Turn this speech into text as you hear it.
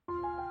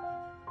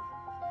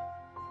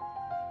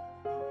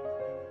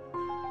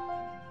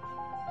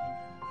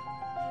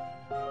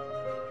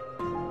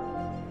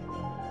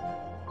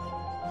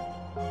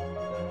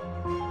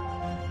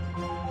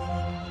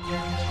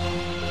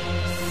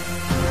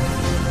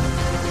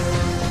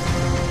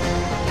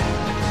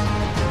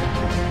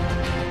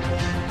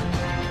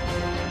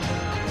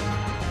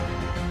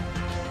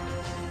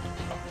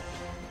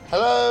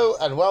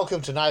and welcome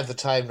to Neither the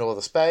Time Nor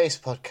the Space, a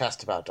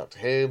podcast about Doctor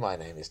Who. My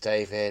name is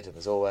David, and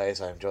as always,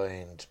 I'm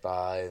joined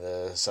by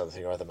the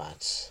something or other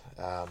Matt.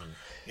 For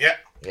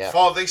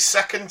the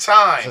second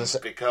time,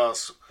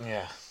 because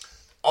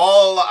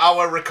all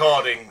our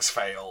recordings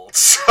failed.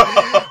 So.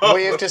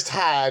 We have just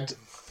had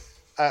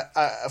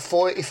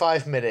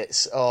 45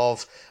 minutes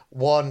of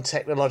one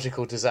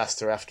technological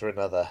disaster after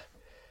another.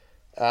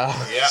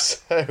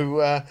 It's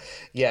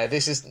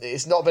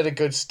not been a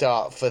good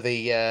start for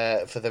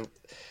the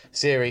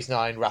Series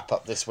 9 wrap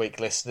up this week,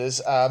 listeners.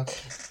 But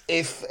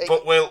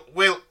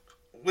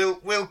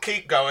we'll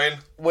keep going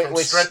from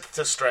strength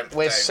to strength.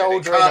 We're David.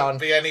 soldiering it can't on.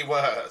 Be any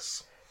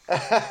worse.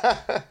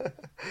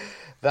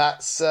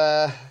 That's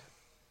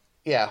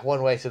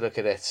one way to look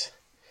at it.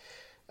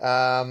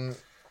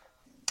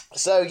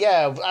 So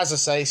yeah, as I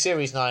say,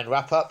 Series 9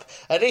 wrap up.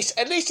 At least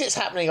it's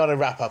happening on a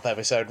wrap up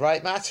episode,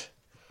 right, Matt?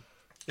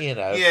 You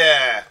know.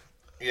 Yeah.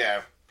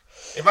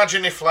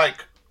 Imagine if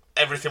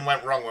everything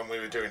went wrong when we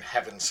were doing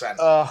Heaven Sent,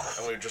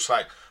 and we were just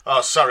like,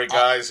 "Oh, sorry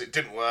guys, it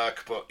didn't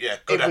work, but yeah,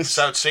 good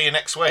episode. See you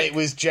next week." It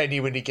was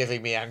genuinely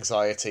giving me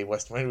anxiety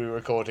when we were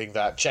recording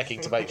that, checking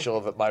to make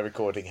sure that my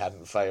recording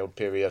hadn't failed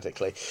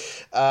periodically.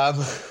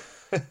 But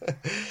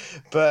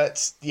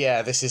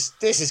yeah, this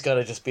is going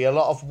to just be a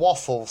lot of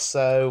waffle.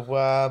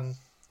 So,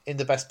 in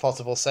the best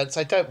possible sense,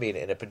 I don't mean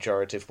it in a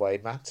pejorative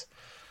way, Matt.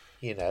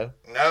 You know.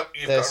 No,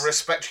 you've got to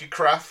respect your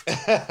craft.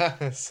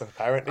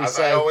 Apparently As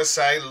so. I always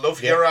say,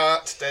 love your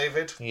art,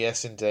 David.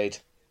 Yes, indeed.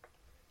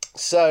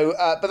 So,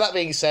 but that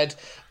being said,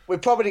 we're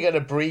probably going to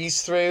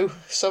breeze through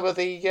some of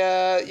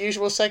the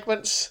usual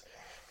segments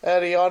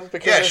early on.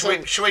 Because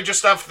should we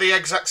just have the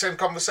exact same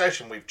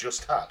conversation we've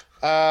just had?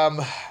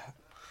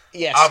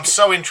 Yes. I'm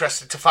so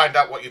interested to find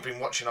out what you've been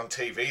watching on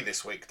TV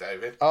this week,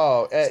 David.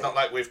 It's not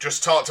like we've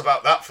just talked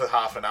about that for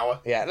half an hour.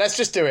 Yeah, let's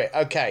just do it.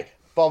 Okay.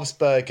 Bob's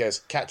Burgers,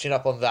 catching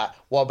up on that.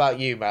 What about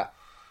you, Matt?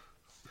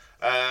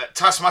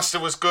 Taskmaster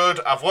was good.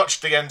 I've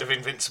watched the end of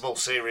Invincible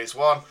Series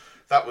 1.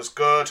 That was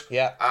good.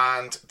 Yeah.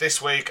 And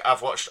this week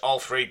I've watched all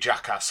 3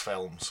 Jackass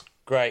films.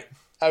 Great.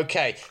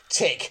 Okay,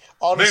 tick.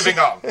 Moving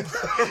on.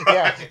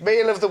 Yeah,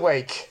 meal of the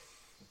week.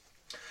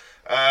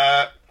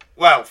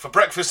 Well, for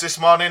breakfast this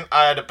morning,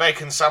 I had a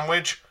bacon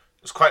sandwich.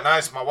 It was quite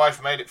nice. My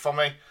wife made it for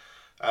me.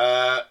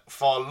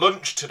 For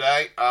lunch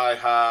today, I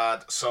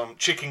had some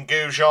chicken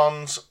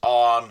goujons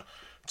on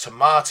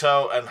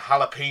tomato and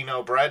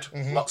jalapeno bread.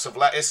 Mm-hmm. Lots of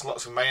lettuce,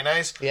 lots of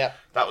mayonnaise. Yeah.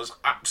 That was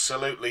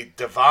absolutely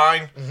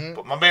divine. Mm-hmm.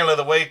 But my meal of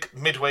the week,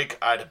 midweek,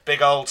 I had a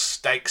big old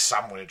steak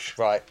sandwich.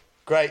 Right.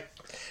 Great.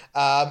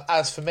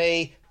 As for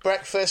me,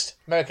 breakfast,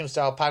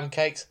 American-style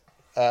pancakes.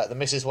 The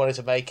missus wanted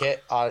to make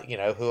it.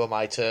 Who am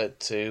I to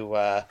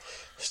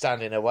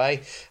stand in her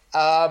way?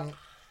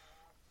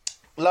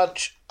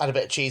 Lunch, had a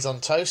bit of cheese on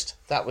toast.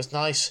 That was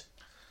nice.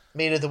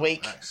 Meal of the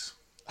week. Nice.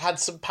 Had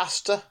some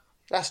pasta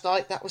last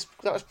night. That was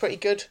pretty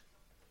good.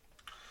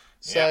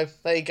 So,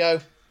 There you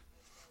go.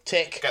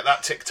 Tick. Get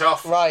that ticked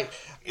off. Right.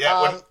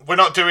 Yeah, we're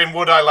not doing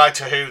Would I Lie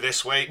to Who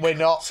this week. We're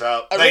not.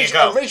 So, there you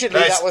go.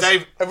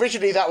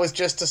 Originally, that was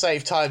just to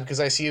save time because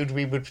I assumed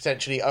we would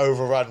potentially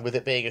overrun with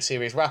it being a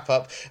series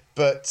wrap-up.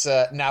 But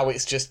now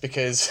it's just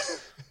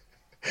because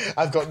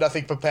I've got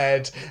nothing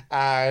prepared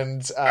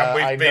and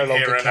I no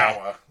longer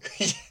care.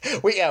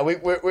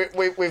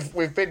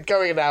 We've been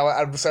going an hour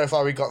and so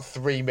far we've got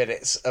 3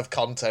 minutes of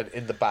content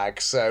in the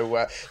bag.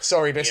 So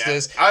sorry,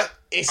 listeners.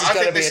 This is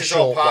going to be a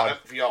short one. I think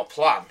this is all part of your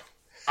plan.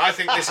 I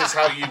think this is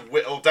how you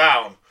whittle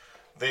down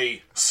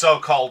the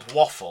so-called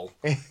waffle.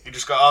 You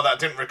just go, that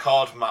didn't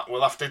record, Matt.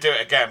 We'll have to do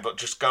it again, but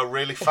just go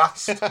really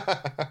fast.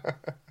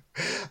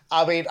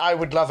 I mean, I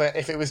would love it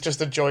if it was just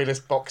a joyless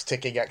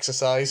box-ticking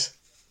exercise.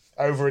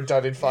 Over and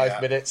done in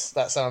 5 minutes.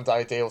 That sounds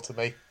ideal to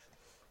me.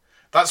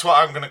 That's what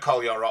I'm going to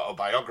call your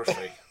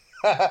autobiography.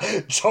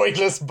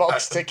 Joyless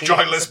box-ticking.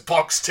 Joyless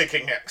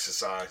box-ticking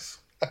exercise.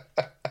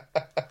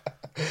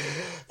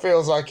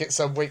 Feels like it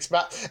some weeks,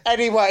 Matt.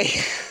 Anyway...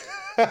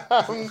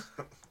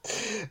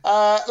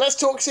 let's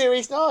talk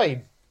Series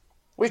 9.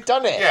 We've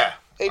done it. Yeah,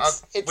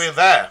 we're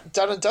there.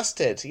 Done and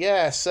dusted.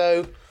 Yeah,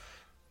 so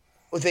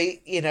we're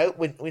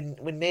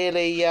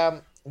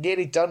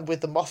nearly done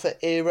with the Moffat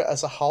era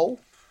as a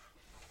whole,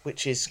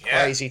 which is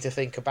crazy to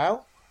think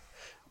about.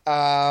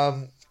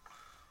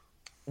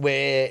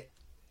 We're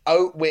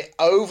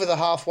over the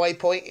halfway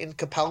point in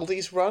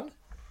Capaldi's run.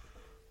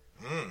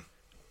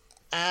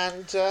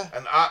 And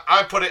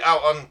I put it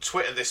out on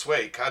Twitter this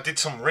week. I did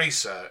some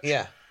research.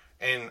 Yeah.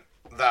 In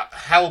that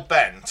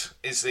Hellbent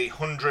is the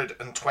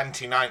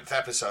 129th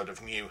episode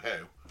of New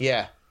Who.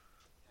 Yeah.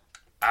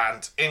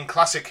 And in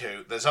Classic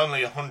Who, there's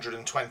only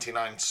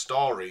 129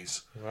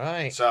 stories.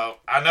 Right. So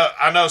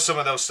I know some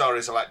of those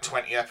stories are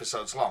 20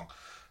 episodes long.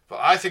 But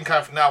I think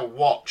I've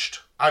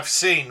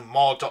seen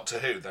more Doctor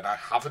Who than I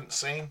haven't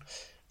seen.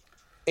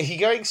 If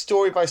you're going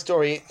story by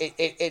story,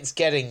 it's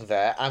getting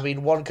there. I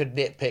mean, one could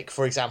nitpick,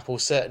 for example,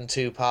 certain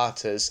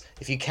two-parters.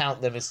 If you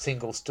count them as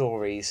single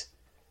stories,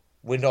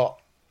 we're not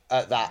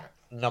at that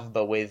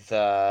number with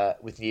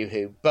New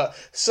Who. But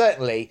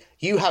certainly,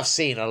 you have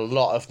seen a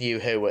lot of New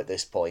Who at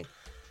this point.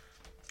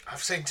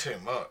 I've seen too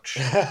much.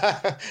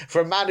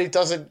 For a man who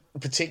doesn't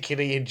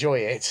particularly enjoy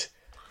it,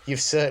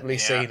 you've certainly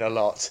seen a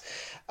lot.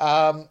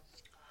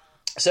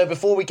 So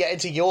before we get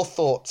into your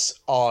thoughts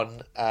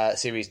on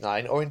Series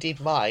 9, or indeed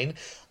mine,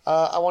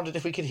 I wondered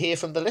if we could hear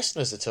from the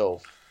listeners at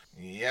all.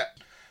 Yep.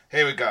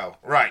 Here we go.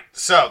 Right,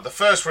 so the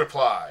first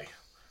reply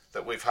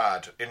that we've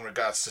had in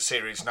regards to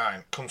Series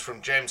 9 comes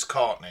from James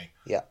Courtney.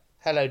 Yeah.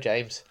 Hello,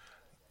 James.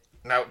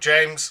 Now,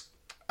 James,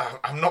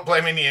 I'm not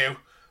blaming you,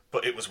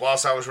 but it was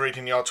whilst I was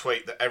reading your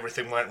tweet that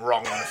everything went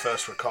wrong in the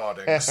first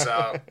recording,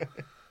 so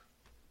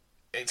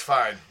it's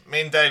fine.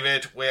 Me and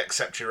David, we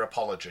accept your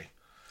apology.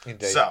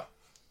 Indeed. So,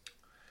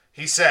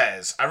 he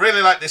says, I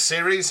really like this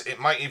series. It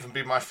might even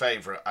be my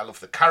favourite. I love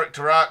the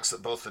character arcs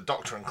that both the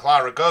Doctor and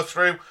Clara go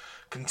through,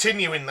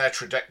 continuing their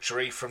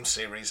trajectory from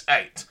Series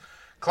 8.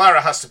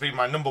 Clara has to be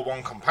my number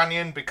one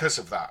companion because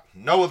of that.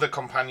 No other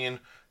companion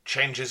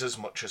changes as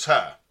much as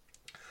her.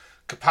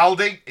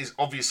 Capaldi is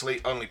obviously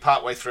only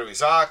partway through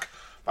his arc,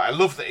 but I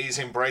love that he's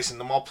embracing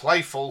the more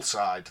playful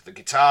side, the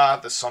guitar,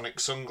 the sonic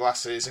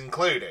sunglasses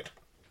included.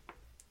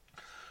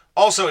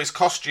 Also, his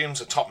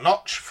costumes are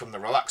top-notch, from the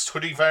relaxed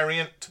hoodie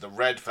variant to the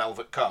red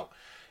velvet coat.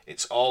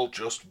 It's all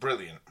just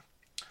brilliant.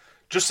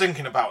 Just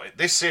thinking about it,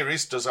 this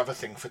series does have a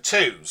thing for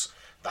twos.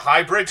 The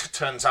hybrid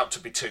turns out to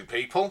be two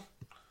people.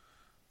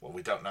 Well,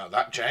 we don't know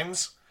that,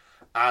 James.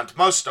 And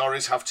most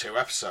stories have 2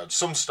 episodes.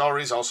 Some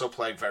stories also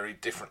play very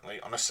differently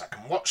on a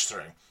second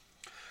watch-through.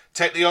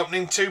 Take the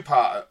opening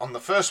 2-parter. On the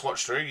first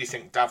watch-through, you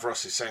think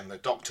Davros is saying the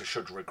Doctor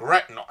should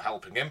regret not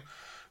helping him,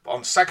 but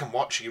on second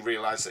watch, you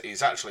realise that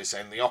he's actually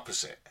saying the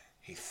opposite.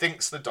 He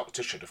thinks the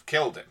Doctor should have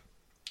killed him.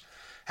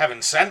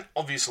 Heaven Sent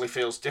obviously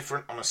feels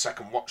different on a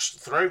second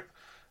watch-through,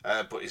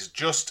 but is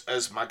just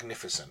as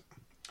magnificent.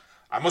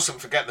 I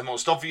mustn't forget the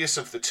most obvious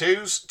of the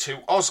 2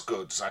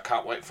 Osgoods. I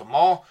can't wait for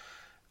more.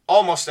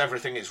 Almost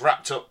everything is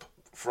wrapped up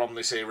from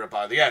this era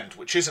by the end,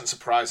 which isn't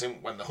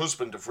surprising when the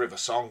husband of River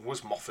Song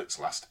was Moffat's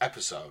last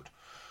episode.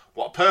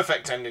 What a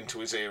perfect ending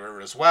to his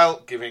era as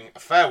well, giving a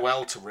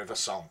farewell to River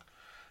Song.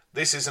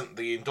 This isn't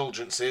the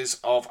indulgences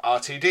of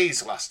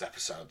RTD's last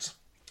episodes.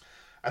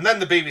 And then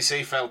the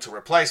BBC failed to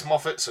replace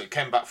Moffat, so he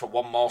came back for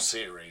one more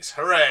series.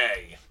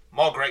 Hooray!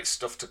 More great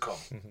stuff to come.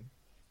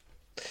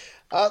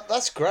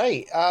 That's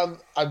great.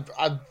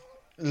 I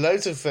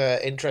loads of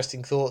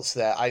interesting thoughts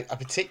there. I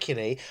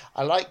particularly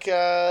like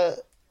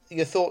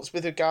your thoughts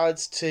with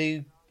regards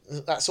to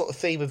that sort of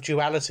theme of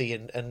duality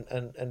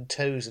and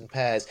twos and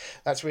pairs.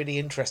 That's really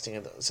interesting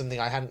and something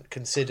I hadn't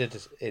considered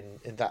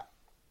in that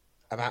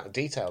amount of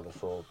detail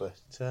before.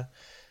 But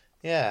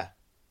yeah.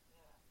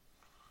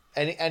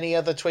 Any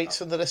other tweets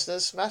from the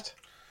listeners, Matt?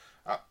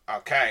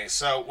 Okay,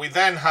 so we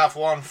then have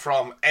one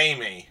from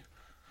Amy,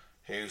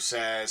 who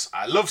says,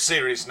 I love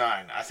Series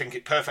 9. I think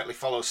it perfectly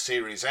follows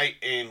Series 8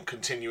 in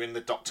continuing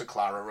the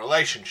Doctor-Clara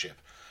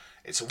relationship.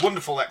 It's a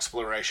wonderful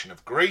exploration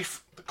of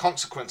grief, the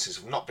consequences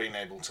of not being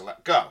able to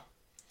let go.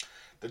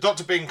 The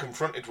Doctor being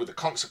confronted with the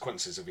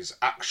consequences of his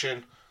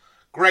action,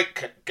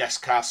 great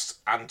guest cast,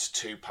 and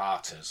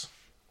 2-parters.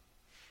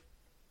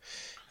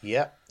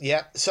 Yeah.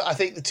 So I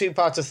think the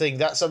 2-parter thing,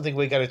 that's something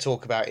we're going to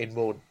talk about in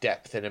more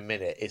depth in a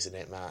minute, isn't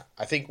it, Matt?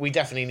 I think we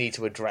definitely need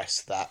to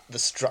address that, the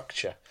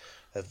structure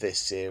of this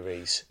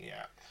series.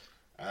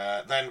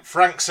 Yeah. Then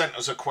Frank sent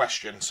us a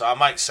question, so I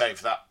might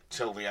save that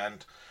till the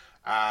end.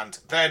 And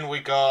then we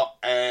got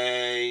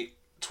a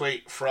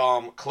tweet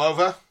from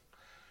Clover,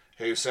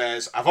 who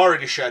says, I've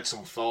already shared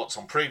some thoughts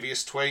on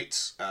previous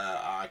tweets.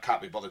 I can't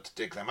be bothered to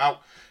dig them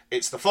out.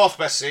 It's the 4th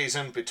best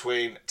season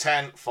between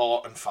 10,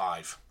 4 and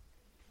 5.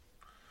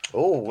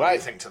 Oh, right. What do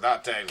you think to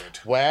that, David?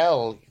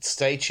 Well,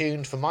 stay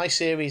tuned for my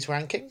series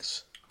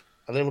rankings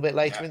a little bit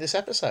later in this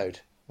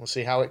episode. We'll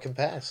see how it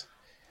compares.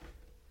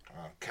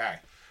 Okay.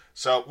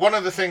 So one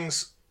of the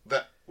things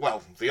that,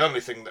 well, the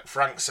only thing that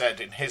Frank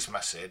said in his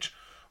message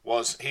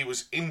was he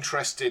was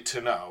interested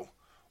to know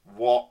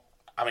what,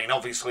 I mean,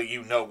 obviously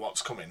you know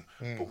what's coming,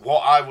 but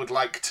what I would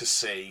like to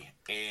see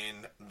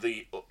in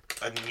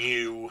a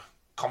new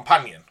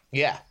companion.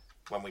 Yeah.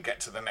 When we get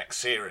to the next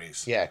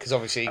series. Yeah, because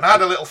obviously... And I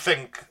had a little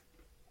think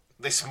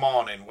this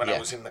morning when I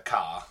was in the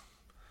car,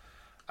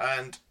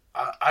 and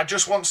I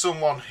just want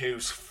someone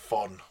who's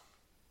fun.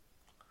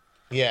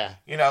 Yeah.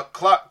 You know,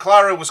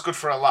 Clara was good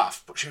for a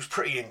laugh, but she was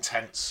pretty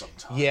intense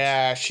sometimes.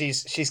 Yeah,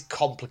 she's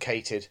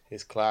complicated,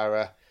 is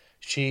Clara.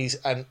 She's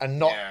and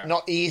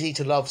not easy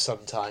to love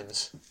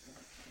sometimes.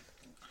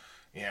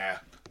 Yeah.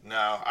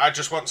 No, I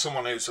just want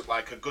someone who's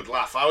like a good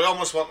laugh. I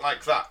almost want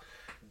like that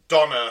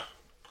Donna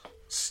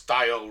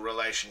style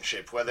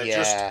relationship where they're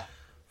just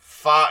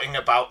farting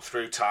about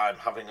through time,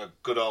 having a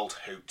good old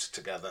hoot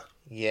together.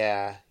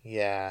 Yeah.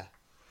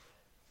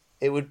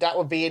 That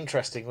would be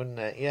interesting, wouldn't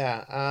it?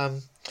 Yeah.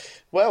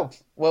 Well,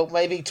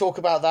 maybe talk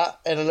about that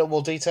in a little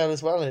more detail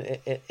as well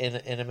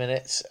in a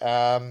minute.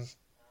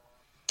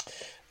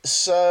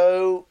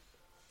 So,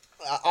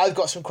 I've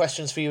got some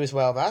questions for you as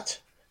well, Matt.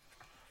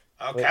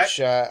 Okay. Which,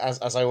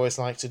 as I always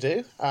like to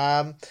do.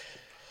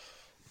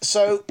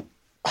 So,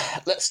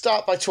 let's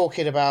start by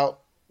talking about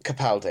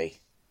Capaldi,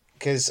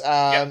 because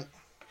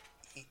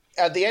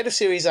at the end of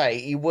Series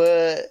 8, you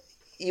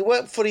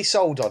weren't fully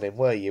sold on him,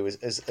 were you,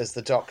 as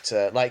the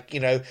Doctor? Like,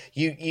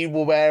 you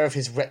were aware of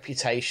his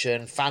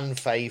reputation, fan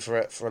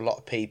favourite for a lot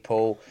of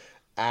people,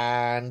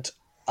 and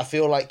I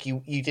feel like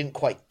you didn't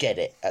quite get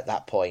it at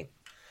that point.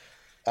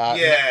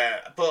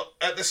 But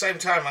at the same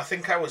time, I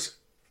think I was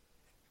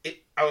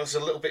a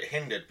little bit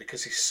hindered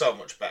because he's so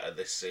much better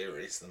this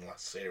series than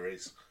last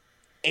series.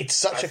 It's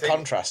such a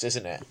contrast,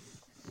 isn't it?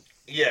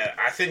 Yeah,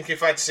 I think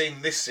if I'd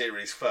seen this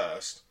series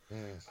first,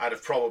 I'd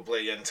have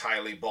probably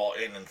entirely bought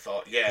in and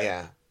thought,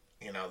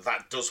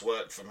 that does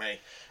work for me.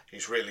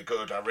 He's really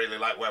good. I really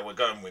like where we're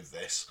going with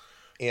this.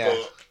 Yeah.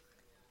 But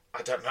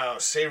I don't know,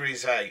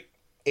 Series 8...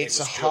 It's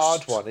a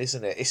hard one,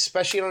 isn't it?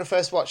 Especially on the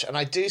first watch. And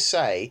I do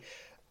say,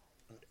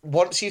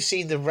 once you've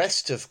seen the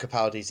rest of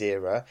Capaldi's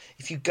era,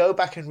 if you go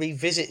back and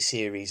revisit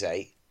Series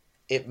 8,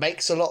 it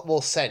makes a lot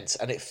more sense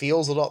and it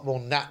feels a lot more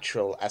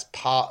natural as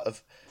part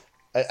of...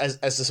 as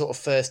the sort of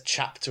first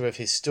chapter of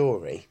his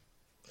story.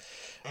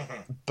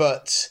 Mm-hmm.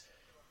 But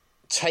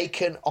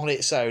taken on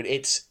its own,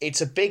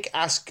 it's a big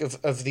ask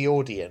of the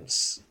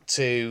audience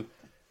to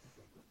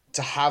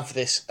have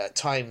this, at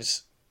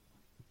times,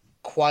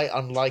 quite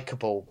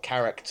unlikable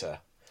character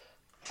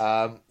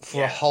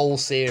for a whole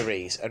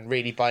series and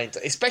really buy into,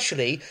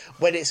 especially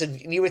when it's a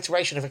new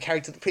iteration of a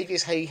character that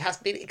previously has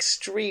been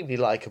extremely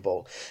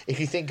likable. If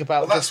you think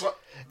about that's what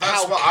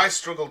I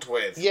struggled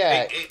with.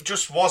 Yeah, it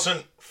just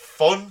wasn't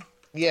fun.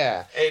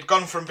 Yeah, it had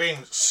gone from being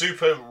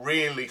super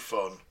really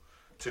fun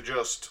to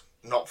just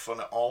not fun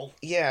at all.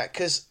 Yeah,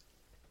 because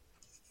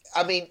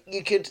I mean,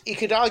 you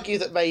could argue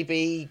that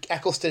maybe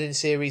Eccleston in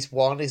Series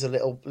 1 is a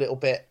little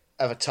bit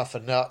of a tougher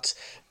nut,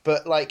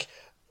 but like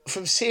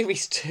from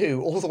Series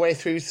 2 all the way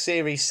through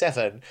Series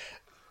 7,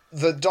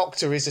 the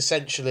Doctor is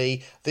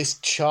essentially this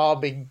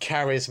charming,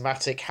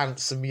 charismatic,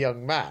 handsome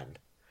young man.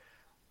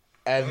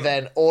 And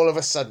then all of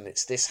a sudden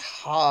it's this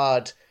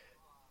hard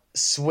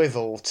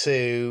swivel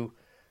to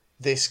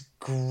this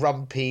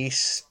grumpy,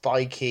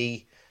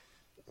 spiky,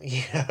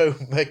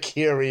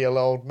 mercurial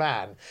old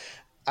man.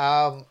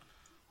 And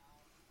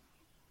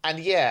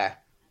yeah,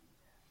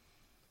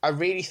 I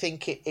really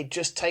think it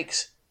just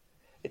takes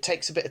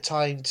a bit of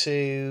time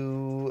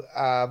to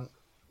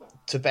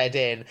bed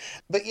in.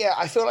 But yeah,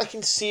 I feel like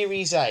in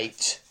Series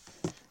 8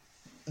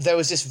 there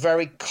was this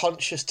very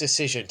conscious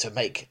decision to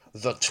make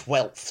the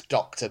 12th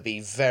Doctor be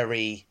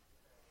very,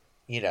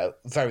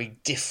 very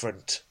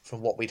different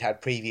from what we'd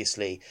had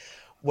previously.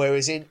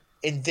 Whereas in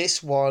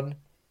this one,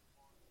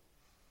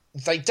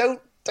 they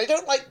don't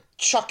like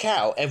chuck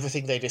out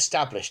everything they'd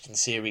established in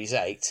Series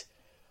 8,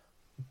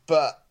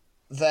 but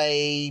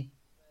they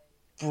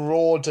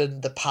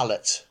broaden the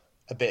palette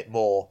a bit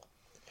more,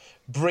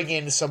 bring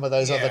in some of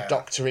those other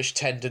Doctorish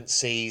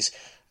tendencies.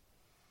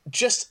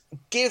 Just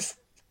give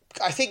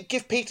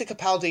Peter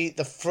Capaldi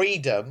the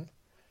freedom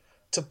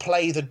to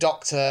play the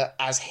Doctor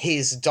as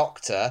his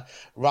Doctor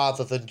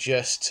rather than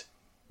just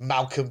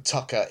Malcolm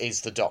Tucker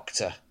is the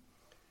Doctor.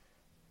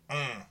 Do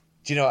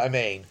you know what I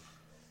mean?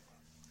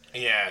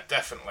 Yeah,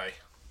 definitely.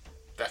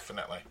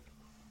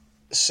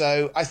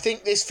 So I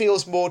think this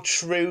feels more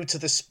true to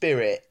the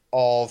spirit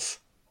of,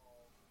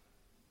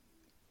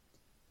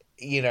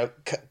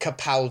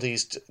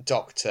 Capaldi's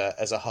Doctor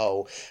as a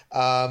whole.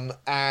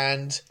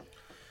 And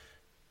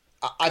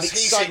he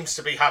seems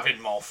to be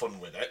having more fun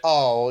with it.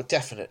 Oh,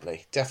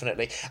 definitely.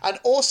 And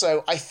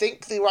also, I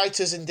think the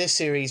writers in this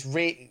series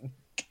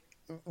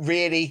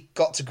really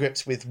got to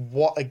grips with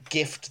what a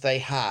gift they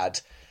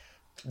had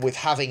with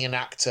having an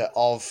actor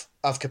of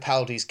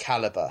Capaldi's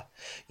calibre.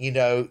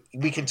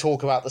 We can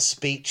talk about the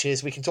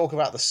speeches, we can talk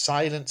about the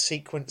silent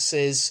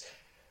sequences.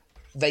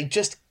 They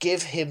just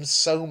give him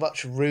so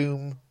much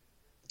room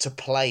to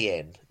play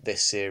in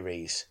this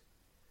series.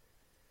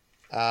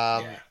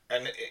 And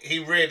he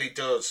really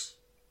does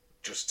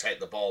just take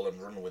the ball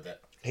and run with it.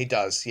 He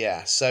does,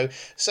 yeah. So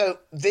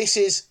this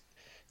is,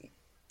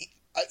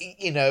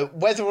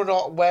 whether or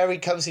not where he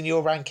comes in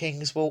your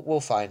rankings, we'll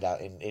find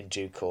out in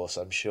due course,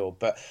 I'm sure.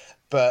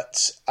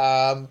 But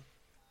I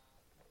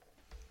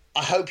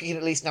hope you can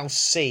at least now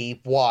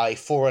see why,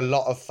 for a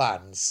lot of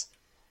fans,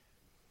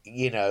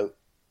 he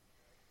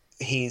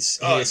is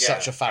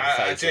such a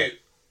fan favourite.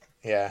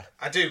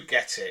 I do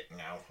get it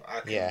now. I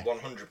can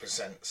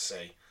 100%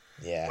 see.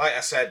 Yeah. Like I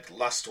said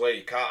last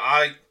week,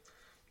 I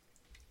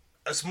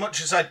as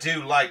much as I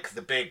do like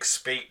the big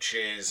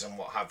speeches and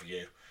what have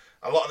you,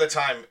 a lot of the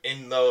time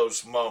in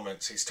those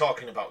moments he's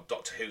talking about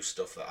Doctor Who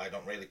stuff that I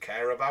don't really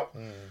care about.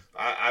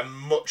 I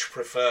much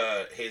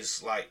prefer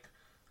his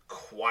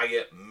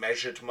quiet,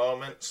 measured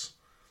moments.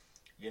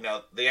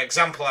 The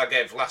example I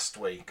gave last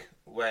week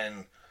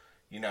when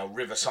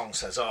River Song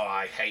says, "Oh,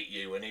 I hate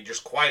you," and he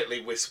just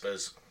quietly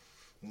whispers,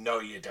 "No,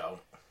 you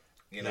don't."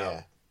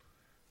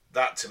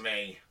 That to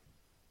me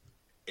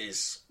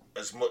is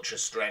as much a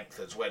strength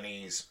as when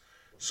he's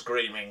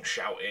screaming,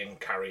 shouting,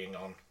 carrying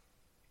on.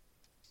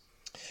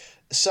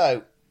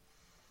 So,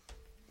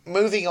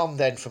 moving on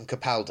then from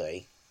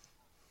Capaldi,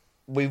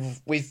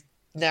 we've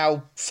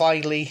now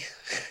finally,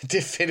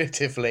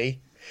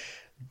 definitively,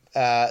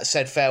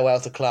 said farewell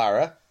to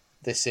Clara.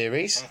 this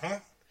series. Mm-hmm.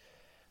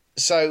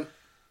 So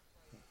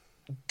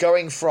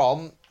going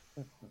from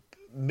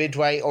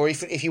midway, or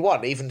if you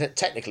want, even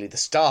technically the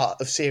start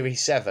of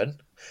Series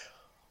 7,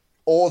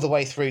 all the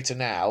way through to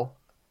now,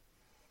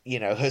 you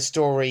know, her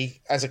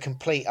story as a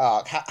complete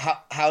arc,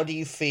 how do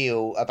you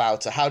feel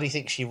about her? How do you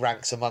think she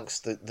ranks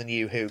amongst the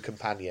New Who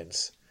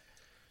companions?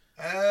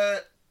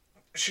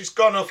 She's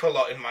gone up a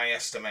lot in my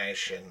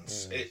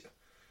estimations.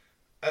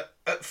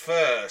 At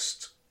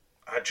first,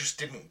 I just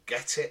didn't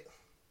get it.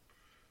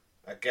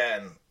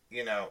 Again,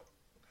 you know,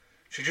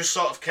 she just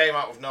sort of came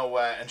out of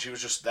nowhere and she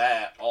was just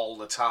there all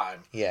the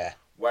time. Yeah.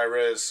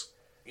 Whereas,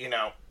 you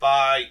know,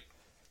 by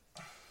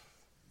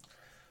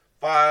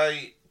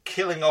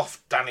killing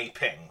off Danny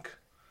Pink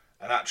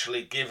and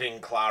actually giving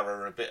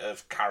Clara a bit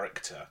of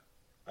character,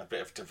 a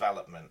bit of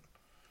development,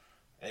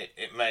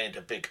 it made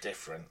a big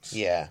difference.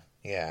 Yeah,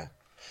 yeah.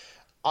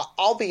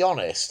 I'll be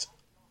honest,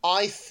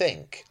 I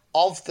think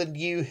of the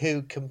New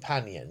Who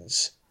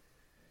companions,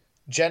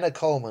 Jenna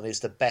Coleman is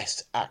the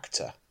best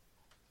actor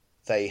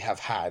they have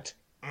had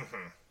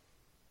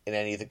in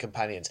any of the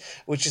companions,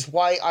 which is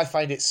why I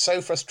find it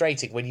so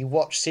frustrating when you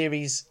watch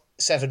Series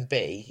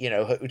 7B, you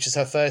know, which is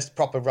her first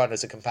proper run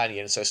as a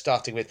companion, so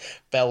starting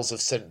with Bells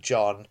of St.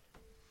 John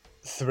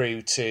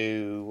through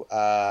to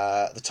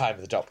The Time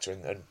of the Doctor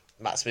and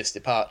Matt Smith's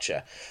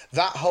departure.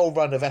 That whole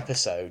run of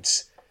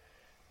episodes,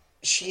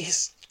 she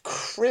is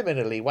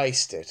criminally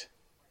wasted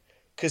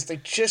because they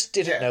just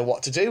didn't know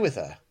what to do with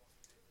her.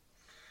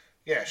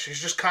 Yeah, she's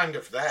just kind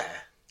of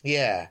there.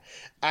 Yeah,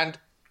 and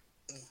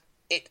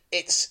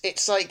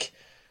it's like,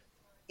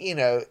 you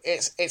know,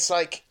 it's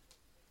like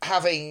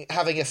having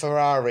a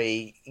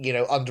Ferrari, you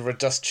know, under a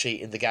dust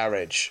sheet in the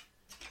garage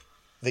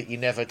that you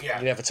never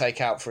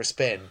take out for a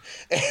spin.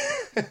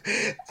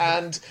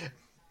 And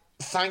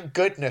thank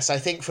goodness, I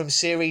think from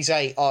Series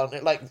 8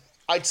 on, like,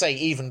 I'd say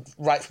even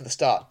right from the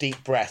start,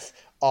 Deep Breath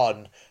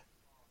on,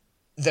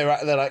 they're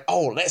like,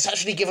 oh, let's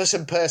actually give her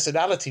some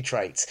personality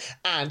traits,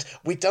 and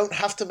we don't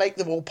have to make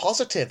them all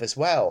positive as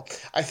well.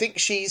 I think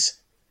she's,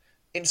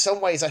 in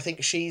some ways, I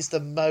think she's the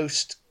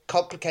most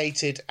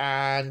complicated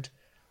and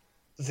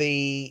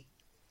the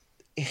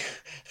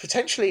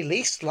potentially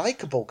least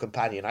likable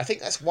companion. I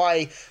think that's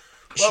why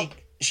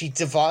she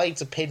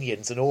divides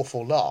opinions an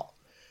awful lot.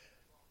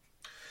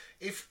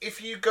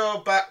 If you go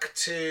back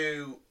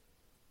to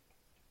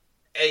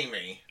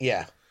Amy,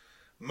 yeah,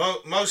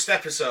 most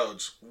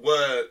episodes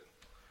were,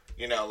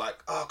 you know, like,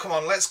 oh, come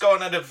on, let's go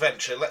on an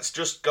adventure. Let's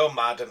just go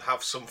mad and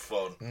have some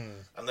fun.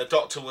 And the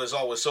Doctor was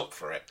always up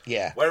for it.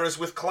 Yeah. Whereas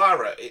with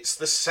Clara, it's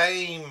the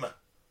same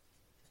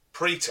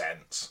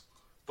pretense,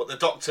 but the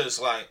Doctor's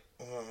like,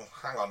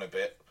 hang on a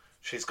bit.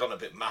 She's gone a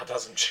bit mad,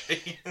 hasn't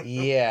she?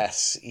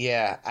 Yes,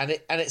 yeah. And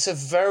it's a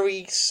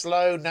very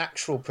slow,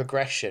 natural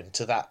progression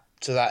to that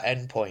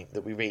end point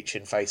that we reach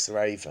in Face the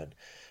Raven.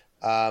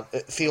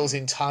 It feels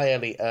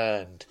entirely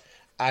earned.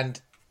 And,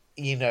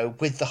 you know,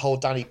 with the whole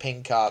Danny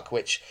Pink arc,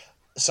 which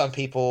some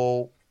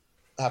people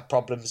have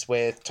problems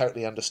with,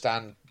 totally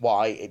understand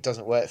why it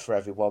doesn't work for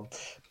everyone,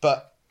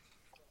 but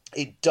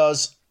it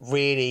does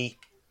really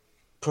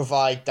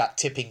provide that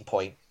tipping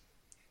point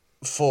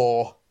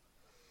for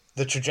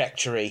the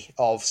trajectory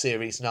of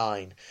Series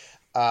 9.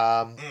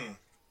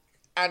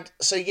 And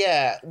so,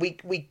 yeah, we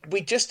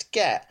just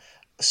get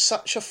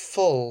such a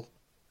full,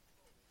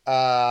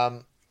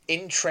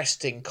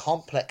 interesting,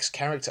 complex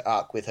character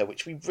arc with her,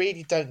 which we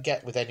really don't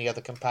get with any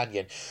other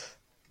companion.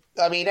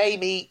 I mean,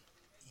 Amy,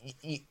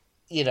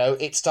 you know,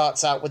 it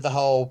starts out with the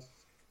whole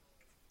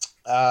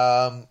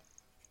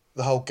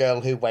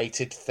girl who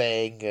waited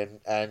thing,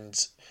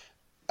 and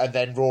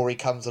then Rory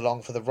comes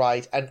along for the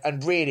ride,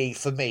 and really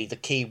for me the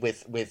key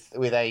with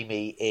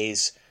Amy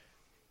is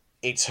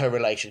it's her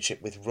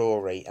relationship with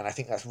Rory, and I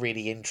think that's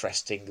really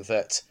interesting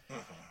that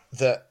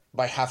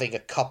by having a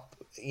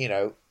couple, you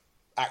know,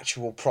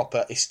 actual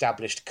proper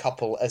established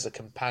couple as a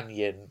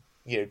companion,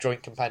 you know,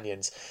 joint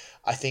companions,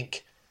 I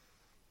think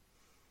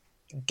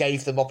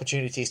gave them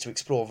opportunities to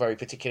explore very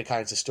particular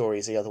kinds of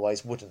stories they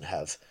otherwise wouldn't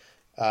have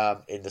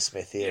in the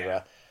Smith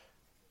era.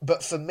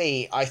 But for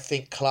me, I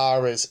think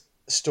Clara's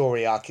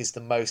story arc is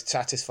the most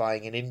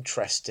satisfying and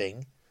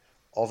interesting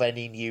of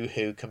any New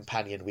Who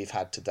companion we've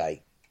had to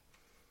date.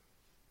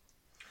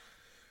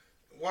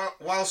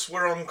 Whilst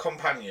we're on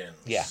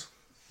companions,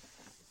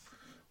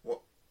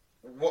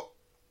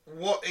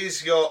 what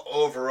is your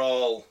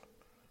overall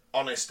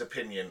honest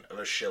opinion of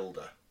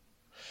Ashildr?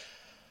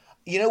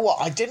 You know what?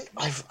 I've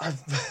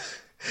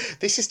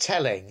this is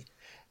telling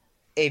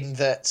in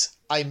that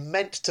I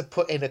meant to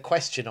put in a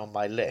question on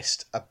my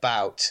list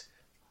about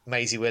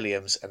Maisie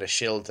Williams and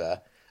Ashildr,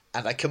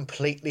 and I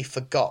completely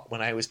forgot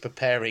when I was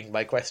preparing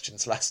my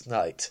questions last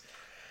night.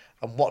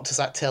 And what does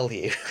that tell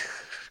you?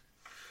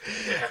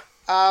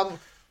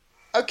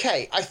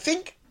 Okay,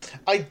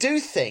 I do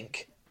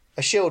think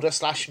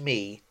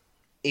Ashildr/Me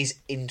is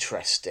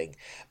interesting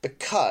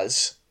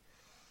because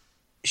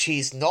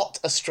she's not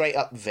a straight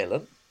up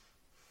villain.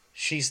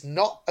 She's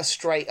not a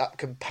straight up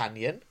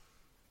companion.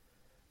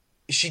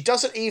 she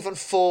doesn't even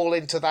fall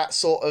into that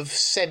sort of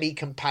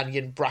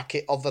semi-companion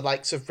bracket of the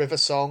likes of River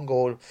Song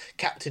or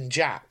Captain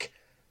Jack.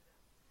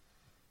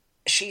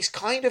 She's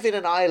kind of in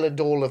an island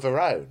all of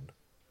her own.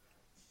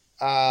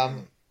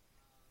 And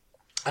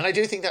I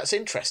do think that's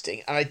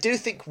interesting. And I do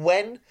think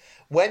when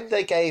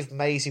they gave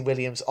Maisie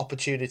Williams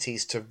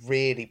opportunities to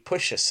really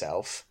push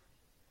herself,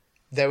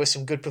 there were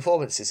some good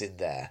performances in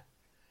there.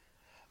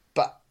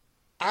 But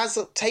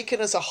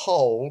taken as a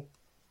whole,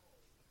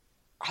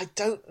 I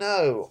don't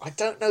know.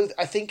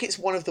 I think it's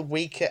one of the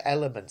weaker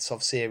elements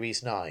of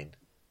Series 9.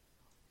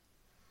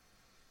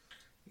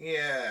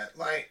 Yeah,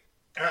 like,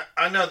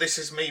 I know this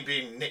is me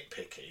being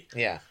nitpicky.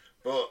 Yeah.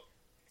 But,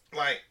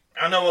 like,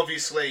 I know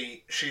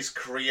obviously she's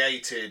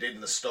created in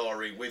the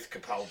story with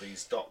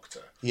Capaldi's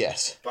Doctor.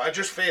 Yes. But I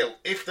just feel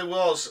if there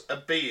was a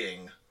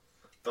being,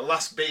 the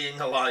last being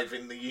alive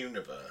in the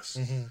universe,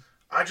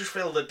 I just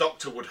feel the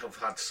Doctor would have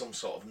had some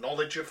sort of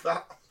knowledge of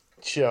that.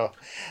 Sure.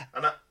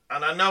 And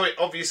I know it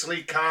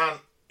obviously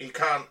he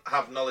can't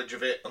have knowledge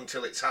of it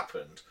until it's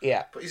happened.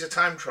 Yeah. But he's a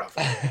time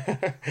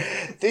traveller.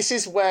 This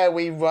is where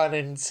we run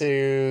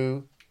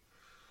into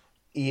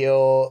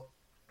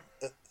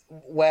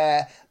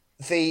where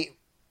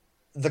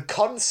the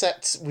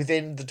concepts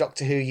within the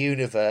Doctor Who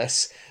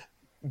universe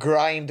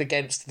grind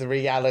against the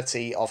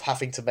reality of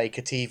having to make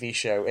a TV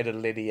show in a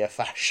linear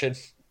fashion.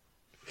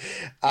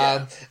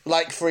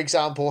 Like, for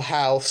example,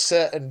 how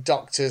certain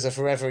Doctors are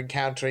forever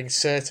encountering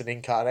certain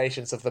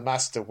incarnations of the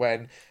Master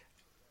when...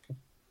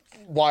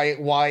 Why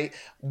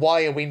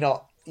are we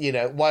not...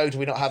 why do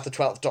we not have the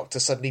 12th Doctor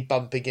suddenly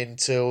bumping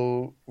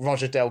into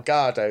Roger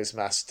Delgado's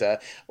Master?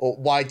 Or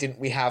why didn't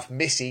we have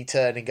Missy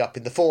turning up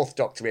in the 4th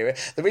Doctor era?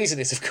 The reason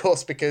is, of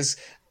course, because,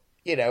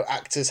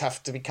 actors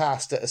have to be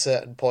cast at a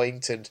certain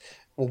point and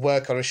will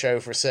work on a show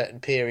for a certain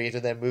period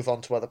and then move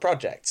on to other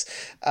projects.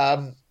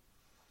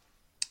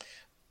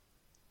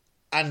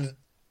 And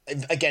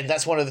again,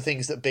 that's one of the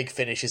things that Big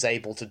Finish is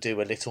able to do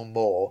a little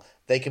more.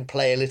 They can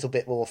play a little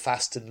bit more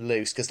fast and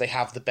loose because they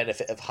have the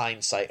benefit of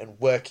hindsight and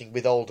working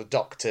with older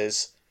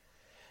Doctors.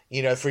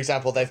 For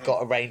example, they've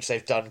got a range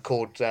they've done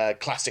called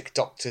Classic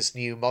Doctors,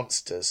 New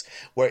Monsters,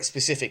 where it's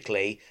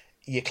specifically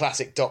your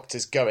classic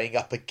Doctors going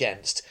up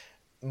against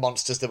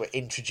monsters that were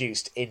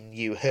introduced in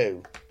New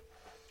Who.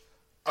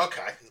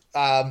 Okay.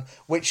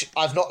 Which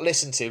I've not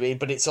listened to,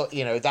 but it's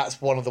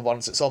that's one of the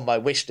ones that's on my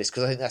wish list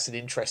because I think that's an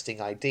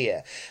interesting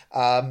idea.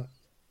 But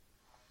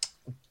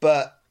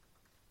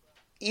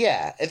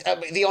yeah,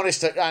 the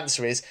honest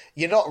answer is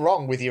you're not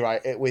wrong with your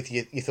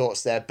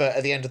thoughts there. But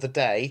at the end of the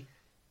day,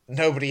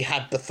 nobody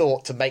had the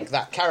thought to make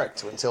that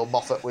character until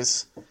Moffat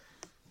was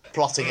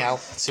plotting out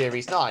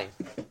Series 9.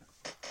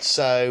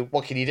 So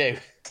what can you do?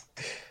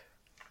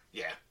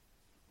 Yeah.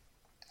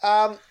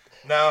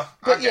 No,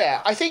 but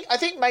yeah, I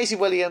think Maisie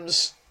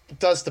Williams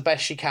does the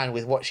best she can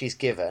with what she's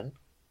given,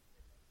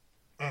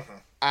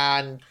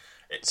 and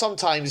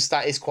sometimes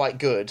that is quite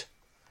good.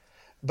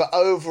 But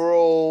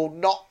overall,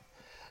 not.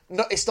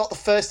 It's not the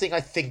first thing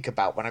I think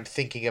about when I'm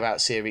thinking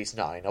about Series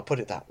 9. I'll put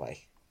it that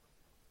way.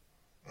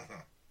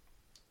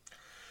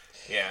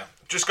 Yeah,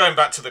 just going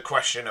back to the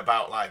question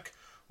about like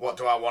what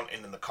do I want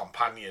in the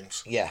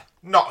companions? Yeah,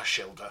 not a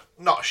Shilda,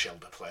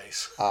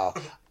 please. Oh,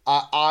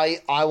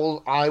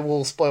 I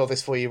will spoil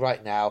this for you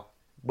right now.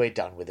 We're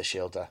done with the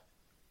Shilda.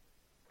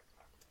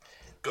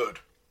 Good.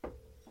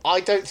 I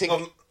don't think.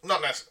 Well,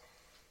 not necessarily.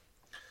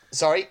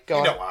 Sorry, go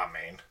on.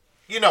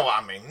 You know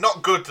what I mean.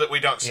 Not good that we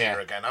don't see her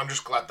again. I'm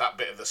just glad that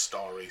bit of the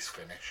story's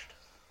finished.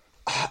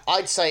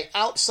 I'd say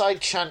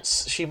outside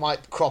chance she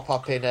might crop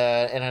up in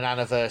an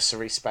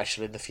anniversary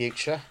special in the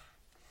future.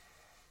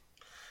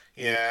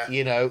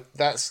 Yeah.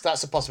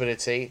 That's a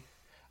possibility.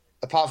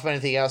 Apart from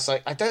anything else,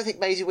 I don't think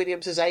Maisie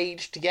Williams has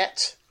aged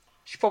yet.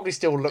 She probably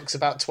still looks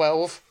about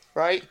 12,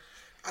 right?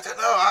 I don't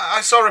know.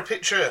 I saw a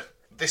picture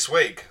this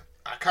week.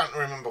 I can't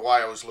remember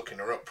why I was looking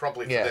her up,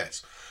 probably for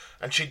this.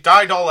 And she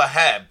dyed all her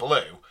hair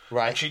blue.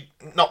 Right.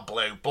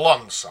 And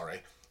blonde,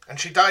 sorry. And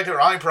she dyed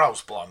her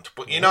eyebrows blonde.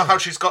 But you know how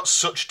she's got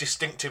such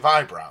distinctive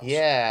eyebrows?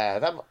 Yeah,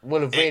 that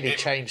will have really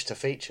changed her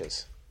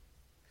features.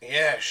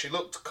 Yeah, she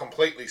looked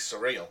completely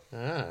surreal.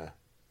 Ah.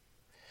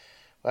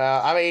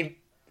 Well, I mean,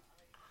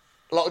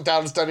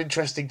 lockdown's done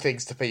interesting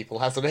things to people,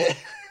 hasn't it?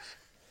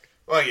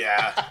 Well,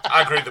 yeah.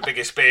 I grew the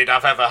biggest beard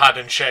I've ever had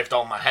and shaved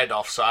all my head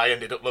off, so I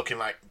ended up looking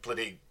like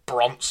bloody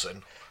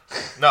Bronson.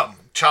 No,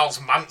 Charles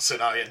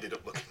Manson I ended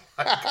up looking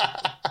like.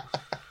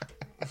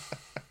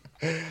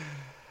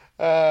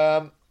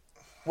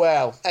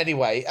 Well,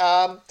 anyway,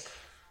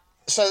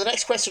 so the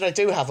next question I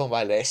do have on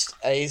my list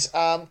is,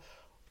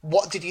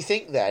 what did you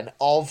think then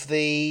of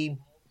the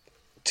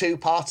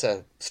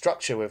two-parter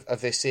structure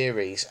of this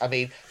series? I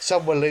mean,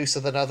 some were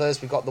looser than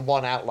others. We've got the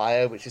one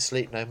outlier, which is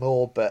Sleep No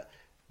More, but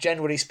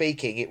generally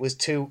speaking, it was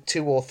two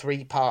or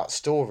three-part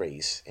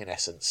stories, in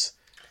essence,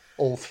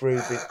 all through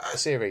the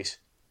series.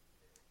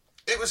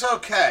 It was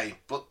okay,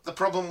 but the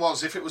problem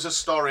was if it was a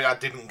story I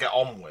didn't get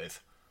on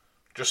with,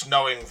 just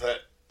knowing that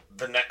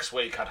the next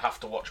week I'd have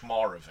to watch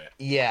more of it.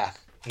 Yeah.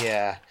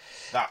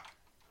 That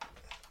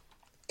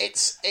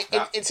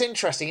it's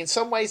interesting. In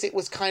some ways, it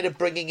was kind of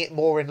bringing it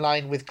more in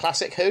line with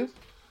classic Who.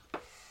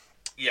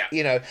 Yeah.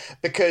 You know,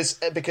 because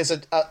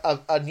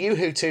a new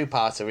Who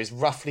two-parter is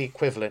roughly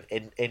equivalent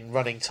in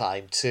running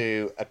time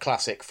to a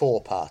classic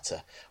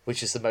four-parter,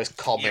 which is the most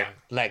common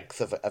length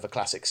of a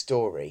classic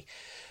story.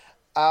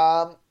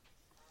 So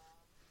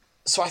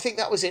I think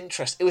that was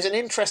interesting. It was an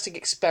interesting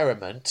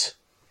experiment.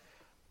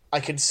 I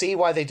can see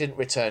why they didn't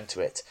return to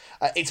it.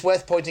 It's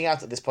worth pointing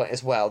out at this point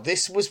as well,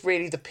 this was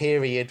really the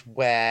period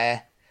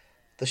where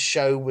the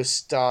show was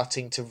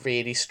starting to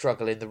really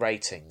struggle in the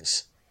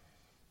ratings.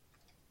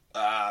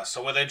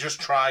 So were they just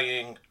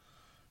trying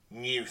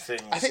new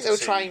things? I think they were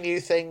trying new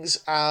things.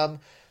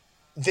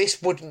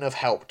 This wouldn't have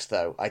helped,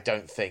 though, I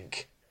don't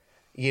think.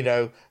 You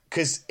know,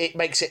 because it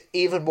makes it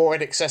even more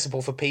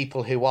inaccessible for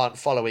people who aren't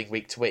following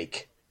week to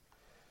week.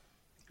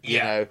 You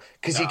know,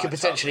 because you could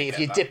potentially, if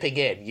you're dipping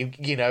in,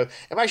 you know,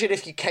 imagine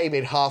if you came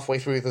in halfway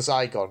through the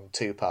Zygon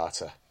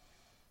two-parter.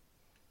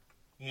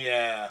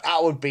 Yeah.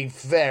 That would be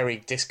very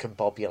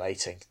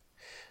discombobulating.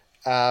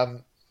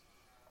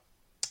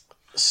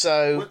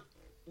 So...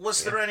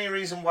 Was there any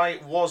reason why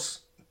it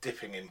was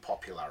dipping in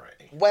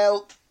popularity?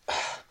 Well,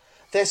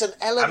 there's an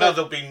element... I know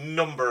there'll be a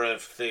number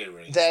of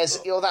theories. That's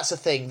the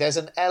thing. There's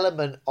an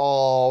element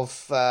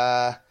of,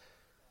 kind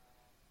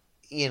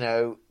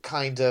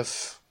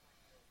of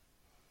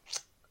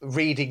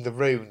reading the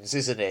runes,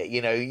 isn't it?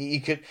 You know,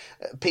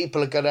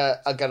 people are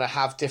gonna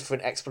have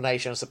different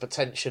explanations that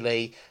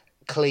potentially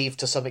cleave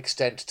to some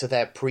extent to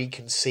their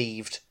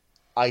preconceived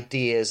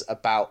ideas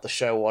about the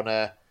show on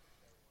a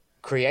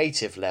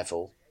creative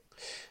level.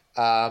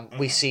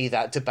 We see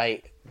that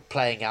debate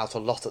playing out a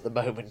lot at the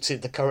moment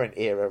in the current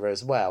era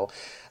as well.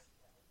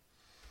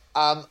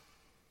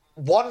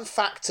 One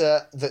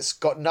factor that's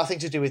got nothing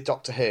to do with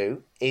Doctor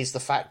Who is the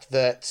fact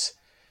that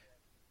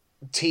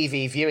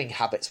TV viewing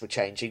habits were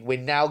changing. We're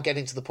now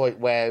getting to the point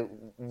where,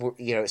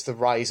 it's the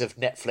rise of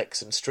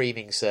Netflix and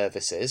streaming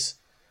services.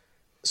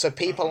 So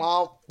people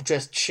aren't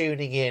just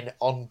tuning in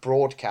on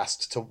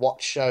broadcast to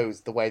watch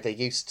shows the way they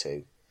used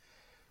to.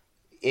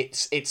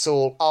 It's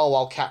all,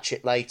 I'll catch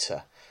it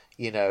later,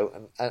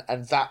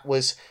 and that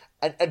was...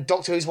 And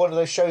Doctor Who's one of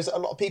those shows that a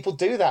lot of people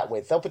do that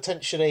with. They'll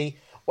potentially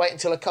wait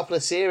until a couple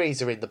of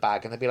series are in the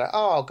bag and they'll be like,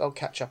 I'll go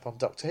catch up on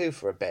Doctor Who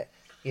for a bit,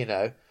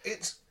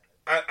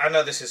 I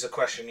know this is a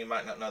question you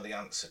might not know the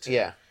answer to.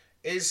 Yeah.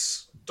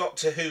 Is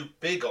Doctor Who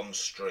big on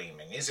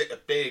streaming? Is it a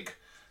big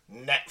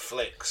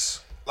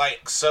Netflix...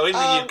 so in the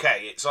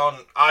UK, it's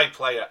on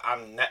iPlayer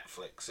and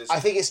Netflix, isn't it?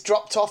 I think it's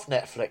dropped off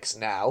Netflix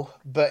now,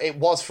 but it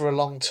was for a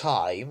long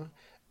time.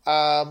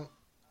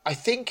 I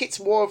think it's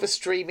more of a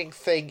streaming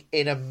thing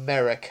in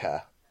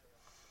America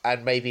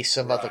and maybe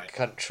some other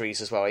countries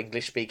as well,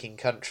 English-speaking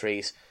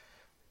countries,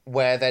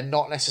 where they're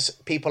not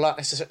necessarily... People aren't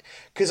necessarily...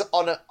 Because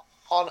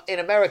in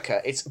America,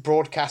 it's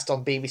broadcast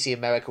on BBC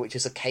America, which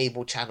is a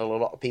cable channel a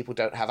lot of people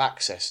don't have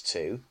access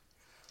to.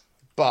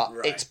 But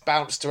it's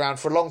bounced around.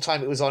 For a long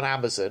time, it was on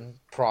Amazon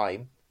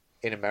Prime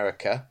in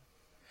America.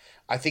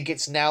 I think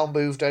it's now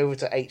moved over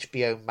to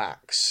HBO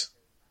Max.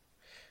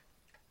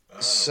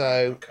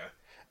 So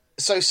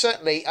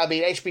certainly, I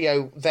mean,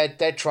 HBO,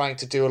 they're trying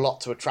to do a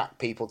lot to attract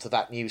people to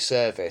that new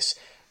service.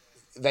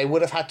 They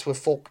would have had to have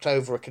forked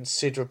over a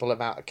considerable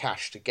amount of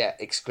cash to get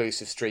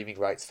exclusive streaming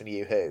rights for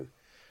New Who.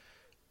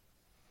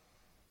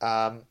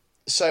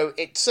 So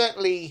it's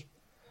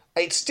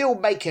still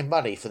making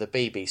money for the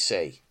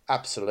BBC.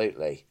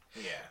 Absolutely.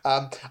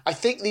 Yeah. I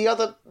think the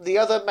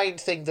other main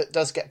thing that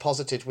does get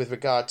posited with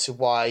regard to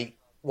why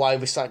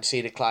we're starting to see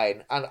a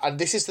decline, and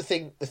this is the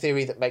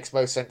theory that makes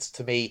most sense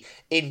to me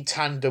in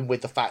tandem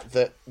with the fact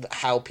that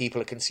how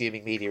people are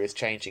consuming media is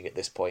changing at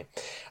this point,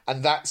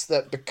 and that's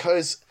that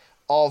because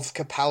of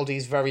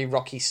Capaldi's very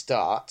rocky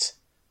start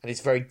and his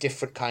very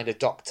different kind of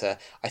Doctor,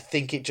 I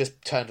think it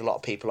just turned a lot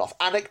of people off.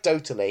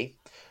 Anecdotally,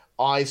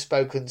 I've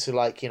spoken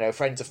to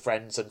friends of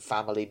friends and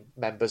family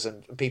members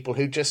and people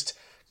who just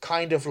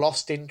kind of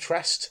lost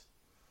interest,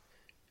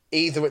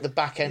 either at the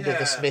back end of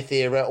the Smith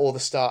era or the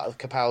start of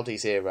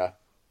Capaldi's era.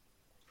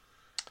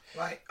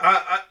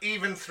 I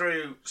even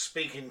through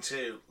speaking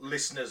to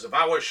listeners of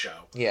our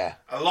show,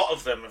 a lot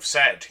of them have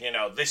said,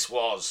 this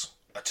was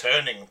a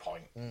turning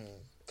point. And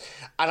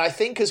I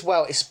think as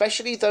well,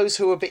 especially those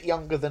who are a bit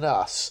younger than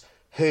us,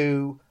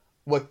 who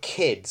were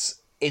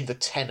kids in the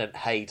Tennant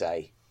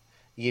heyday,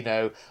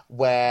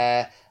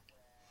 where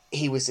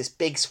he was this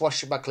big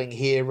swashbuckling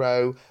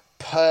hero,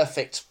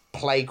 perfect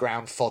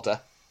playground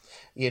fodder.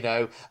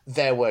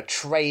 There were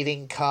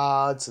trading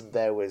cards and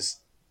there was,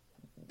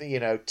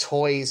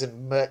 toys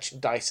and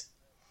merchandise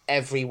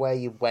everywhere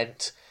you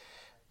went.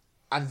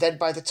 And then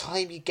by the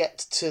time you get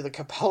to the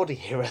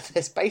Capaldi era,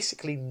 there's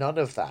basically none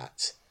of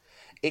that.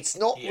 It's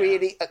not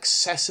really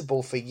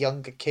accessible for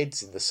younger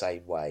kids in the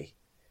same way,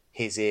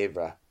 his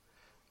era.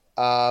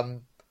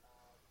 And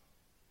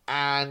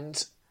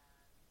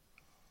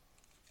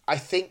I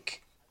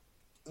think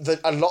that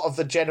a lot of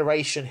the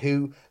generation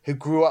who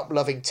grew up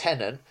loving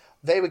Tennant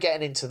they were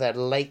getting into their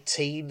late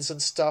teens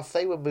and stuff.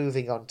 They were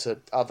moving on to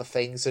other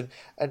things, and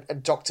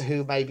Doctor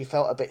Who maybe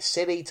felt a bit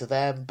silly to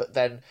them, but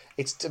then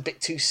it's a bit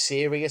too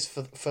serious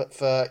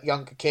for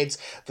younger kids.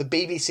 The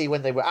BBC,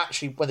 when they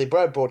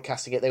were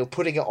broadcasting it, they were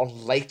putting it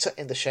on later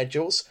in the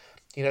schedules.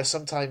 You know,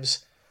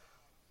 sometimes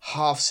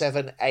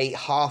 7:30, 8,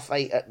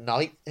 8:30 at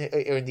night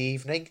or in the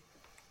evening,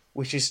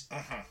 which is,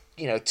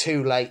 you know,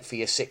 too late for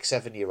your 6,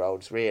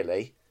 7-year-olds,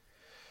 really.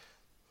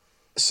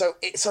 So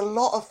it's a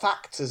lot of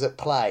factors at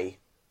play.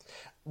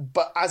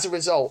 But as a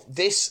result,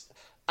 this,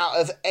 out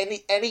of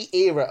any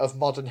era of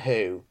modern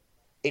Who,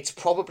 it's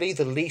probably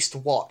the least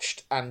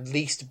watched and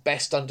least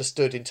best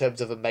understood in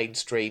terms of a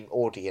mainstream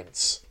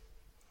audience.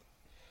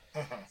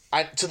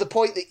 And to the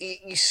point that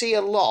you see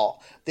a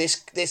lot,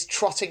 this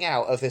trotting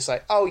out of this,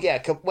 like, oh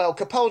yeah,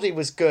 Capaldi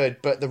was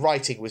good, but the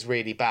writing was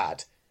really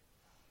bad.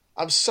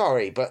 I'm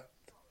sorry, but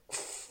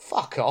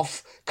fuck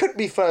off. Couldn't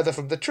be further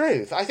from the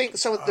truth. I think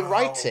some of the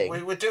writing...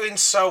 We were doing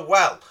so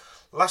well.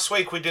 Last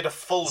week we did a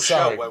full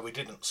show where we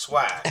didn't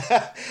swear.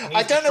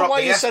 I don't know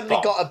why you suddenly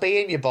got a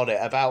bee in your bonnet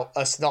about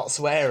us not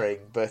swearing,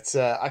 but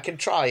I can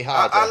try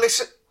harder.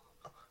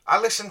 I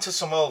listened to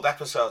some old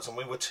episodes and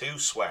we were too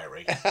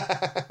sweary.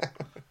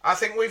 I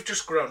think we've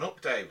just grown up,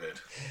 David.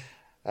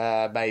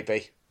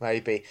 Maybe.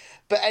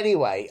 But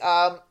anyway,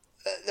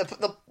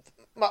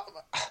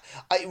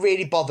 it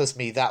really bothers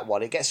me, that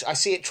one. I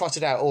see it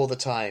trotted out all the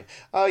time.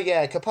 Oh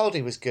yeah,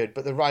 Capaldi was good,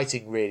 but the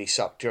writing really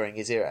sucked during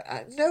his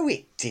era. No,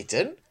 it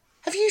didn't.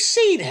 Have you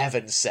seen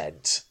Heaven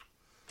Sent?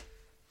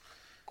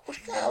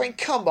 I mean,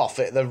 come off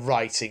it. The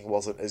writing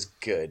wasn't as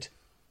good.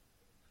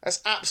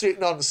 That's absolute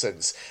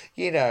nonsense.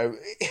 You know,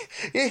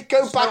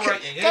 go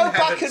back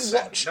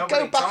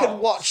and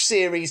watch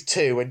Series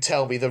 2 and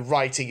tell me the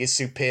writing is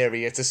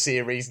superior to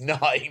Series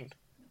 9.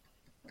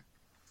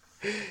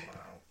 Wow.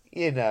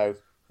 You know.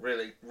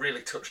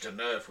 Really touched a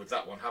nerve with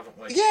that one, haven't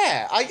we?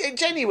 Yeah, I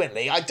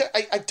genuinely, I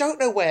don't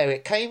know where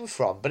it came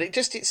from, but it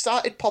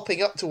started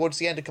popping up towards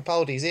the end of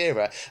Capaldi's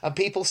era, and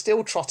people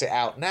still trot it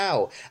out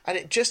now, and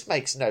it just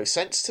makes no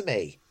sense to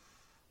me.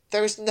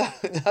 There is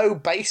no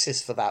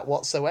basis for that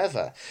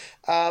whatsoever.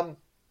 But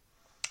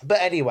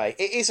anyway,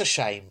 it is a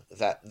shame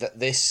that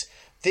this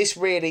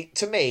really,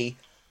 to me,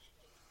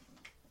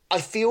 I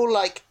feel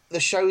like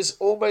the show's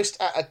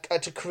almost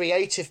at a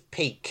creative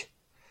peak,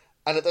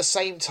 and at the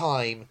same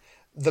time,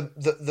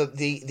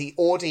 the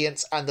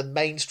audience and the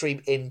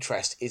mainstream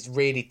interest is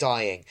really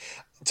dying,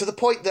 to the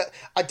point that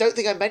I don't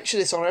think I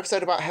mentioned this on an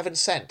episode about Heaven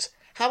Sent.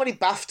 How many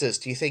BAFTAs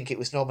do you think it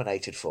was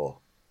nominated for?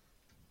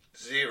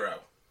 0.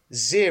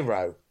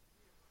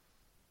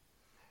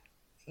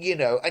 You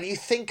know, and you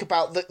think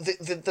about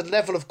the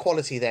level of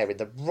quality there in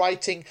the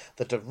writing,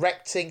 the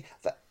directing,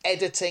 the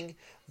editing,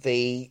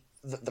 the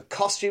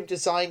costume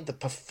design, the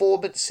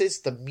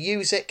performances, the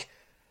music.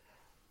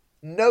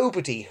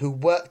 Nobody who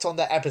worked on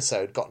that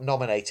episode got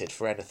nominated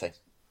for anything.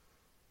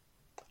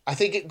 I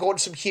think it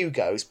got some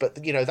Hugos,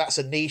 but, you know, that's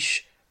a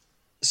niche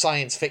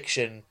science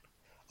fiction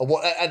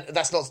award, and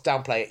that's not to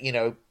downplay it. You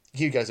know,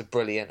 Hugos are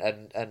brilliant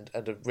and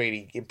a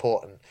really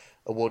important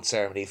award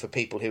ceremony for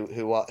people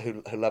who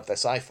love their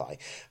sci-fi.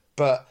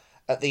 But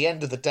at the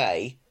end of the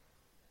day,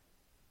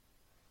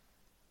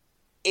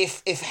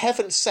 if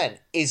Heaven Sent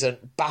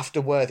isn't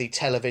BAFTA-worthy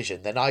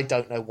television, then I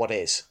don't know what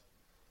is.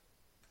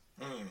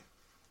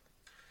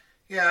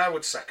 Yeah, I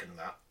would second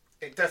that.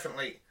 It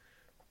definitely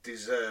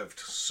deserved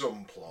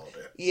some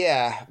plaudit.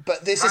 Yeah,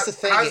 but this is the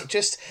thing.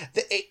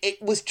 It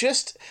was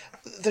just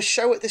the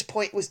show at this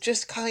point was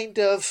just kind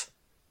of.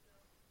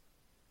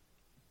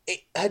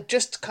 It had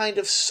just kind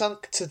of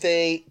sunk to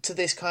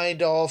this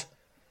kind of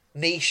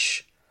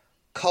niche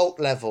cult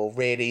level,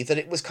 really. That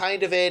it was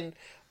kind of in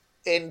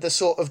the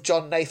sort of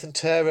John Nathan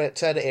Turner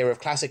era of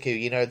classic Who.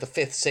 You know, the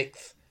 5th,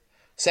 6th,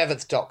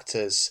 7th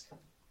Doctors.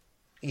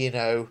 You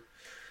know.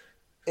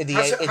 In the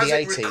 80s. Has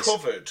it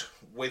recovered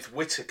with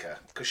Whittaker?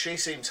 Because she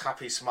seems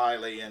happy,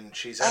 smiley, and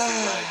she's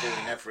everywhere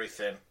doing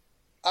everything.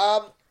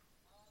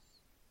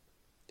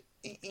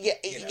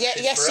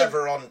 Yes,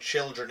 forever on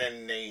Children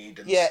in Need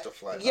and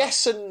stuff like that.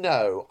 Yes and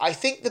no. I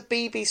think the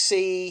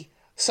BBC,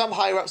 some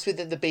higher ups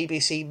within the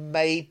BBC,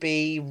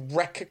 maybe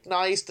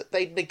recognised that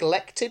they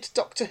neglected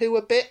Doctor Who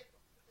a bit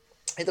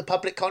in the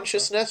public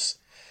consciousness,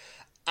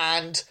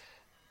 and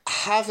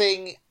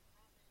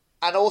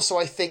also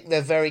I think they're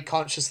very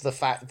conscious of the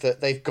fact that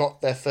they've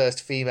got their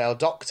first female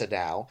Doctor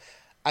now,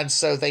 and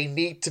so they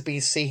need to be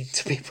seen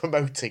to be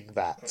promoting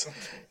that.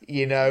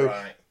 You know,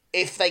 right.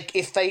 if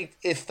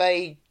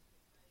they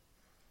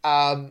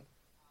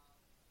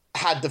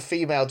had the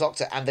female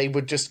Doctor and they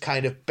were just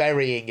kind of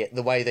burying it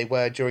the way they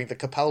were during the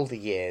Capaldi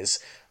years,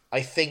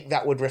 I think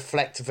that would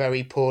reflect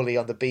very poorly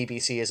on the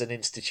BBC as an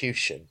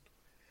institution.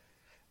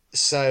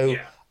 So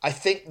I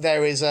think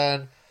there is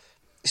a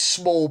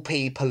small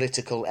p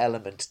political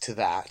element to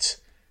that.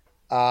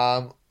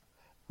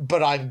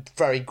 But I'm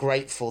very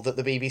grateful that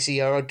the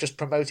BBC are just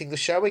promoting the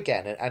show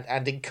again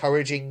and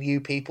encouraging new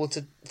people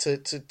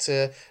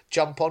to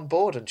jump on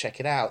board and check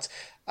it out.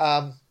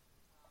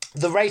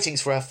 The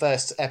ratings for our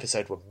first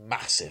episode were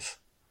massive.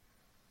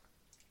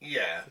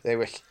 Yeah. They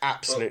were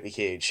absolutely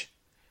huge.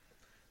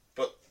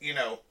 But,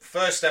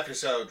 first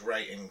episode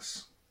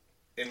ratings,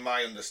 in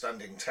my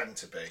understanding, tend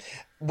to be.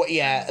 Well,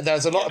 yeah,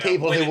 there's a lot of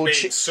people who will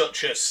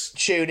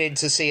tune in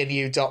to see a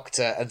new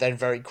Doctor and then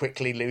very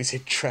quickly lose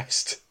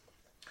interest.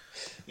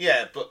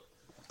 Yeah, but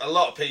a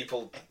lot of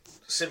people,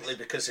 simply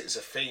because it's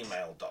a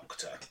female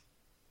Doctor.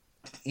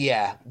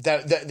 Yeah,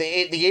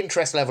 the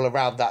interest level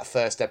around that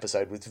first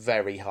episode was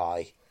very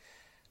high.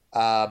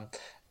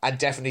 And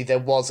definitely there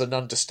was an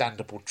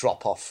understandable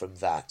drop-off from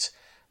that.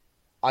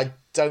 I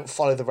don't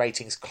follow the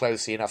ratings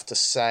closely enough to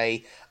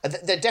say.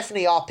 There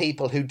definitely are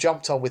people who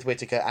jumped on with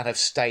Whittaker and have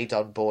stayed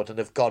on board and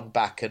have gone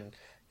back and,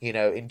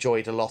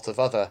 enjoyed a lot of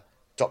other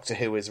Doctor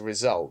Who as a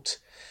result.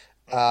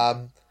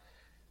 But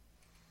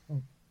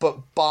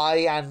by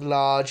and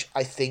large,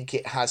 I think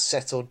it has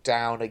settled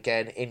down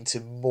again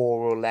into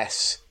more or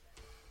less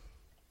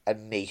a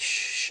niche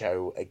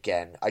show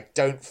again. I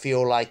don't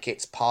feel like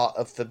it's part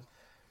of the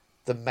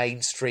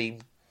mainstream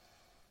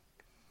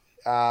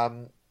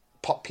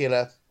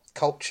popular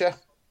culture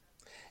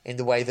in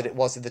the way that it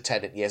was in the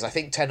Tennant years. I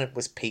think Tennant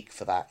was peak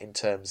for that in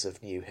terms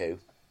of New Who.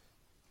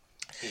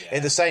 Yeah.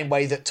 In the same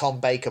way that Tom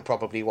Baker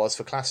probably was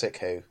for Classic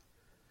Who.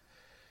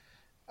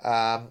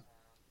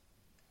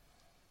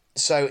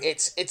 So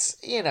it's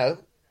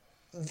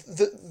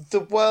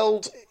the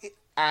world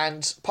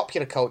and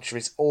popular culture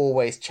is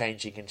always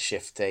changing and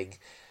shifting,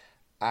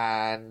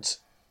 and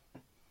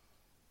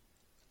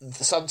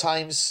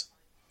sometimes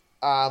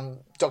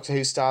Doctor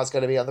Who star is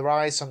going to be on the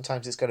rise,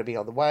 sometimes it's going to be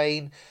on the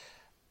wane,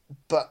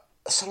 but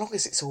so long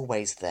as it's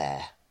always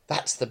there,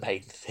 that's the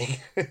main thing.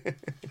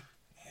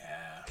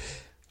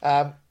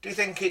 Yeah. Do you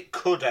think it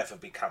could ever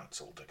be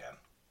cancelled again?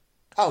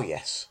 Oh,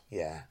 yes.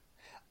 Yeah.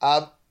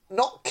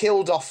 Not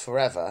killed off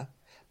forever,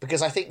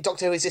 because I think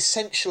Doctor Who is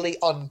essentially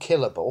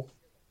unkillable.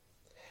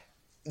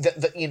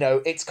 That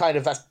it's kind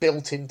of, that's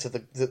built into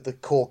the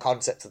core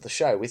concept of the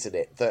show, isn't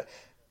it? That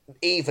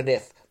even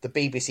if the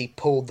BBC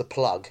pulled the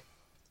plug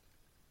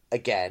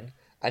again,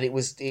 and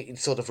it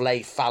sort of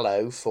lay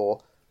fallow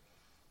for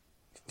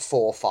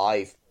 4,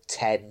 5,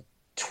 10,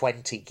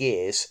 20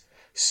 years,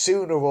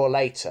 sooner or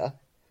later,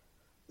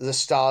 the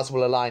stars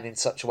will align in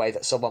such a way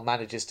that someone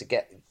manages to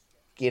get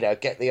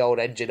the old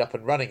engine up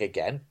and running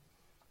again.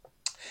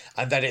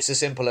 And then it's as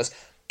simple as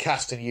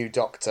cast a new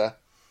Doctor,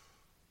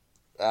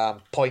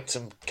 point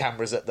some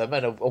cameras at them,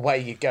 and away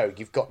you go.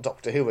 You've got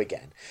Doctor Who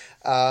again.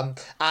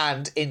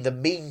 And in the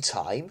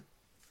meantime,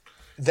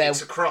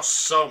 it's across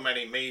so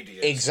many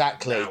media.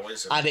 Exactly. Now,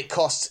 isn't it? And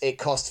it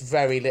costs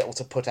very little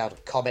to put out a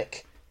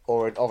comic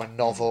or a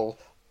novel,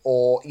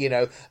 or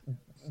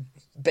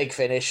Big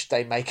Finish.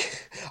 They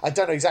make, I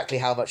don't know exactly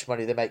how much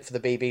money they make for the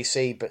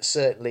BBC, but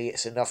certainly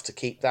it's enough to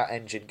keep that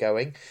engine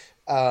going.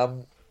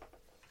 And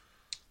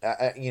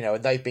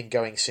they've been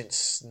going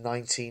since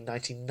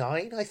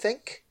 1999, I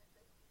think.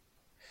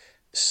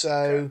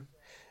 So,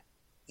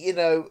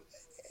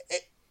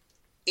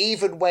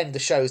 even when the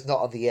show's not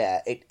on the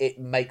air, it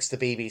makes the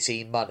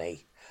BBC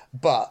money.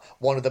 But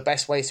one of the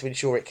best ways to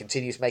ensure it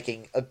continues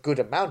making a good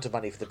amount of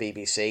money for the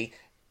BBC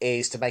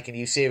is to make a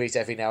new series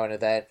every now and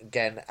then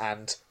again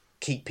and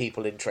keep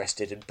people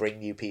interested and bring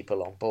new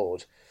people on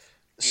board.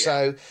 Yeah.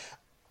 So,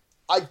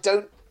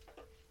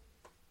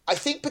 I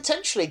think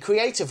potentially,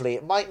 creatively,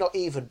 it might not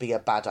even be a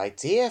bad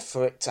idea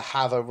for it to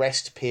have a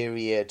rest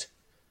period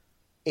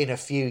in a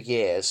few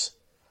years.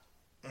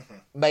 Mm-hmm.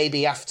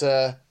 Maybe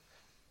after...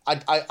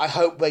 I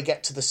hope we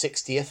get to the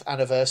 60th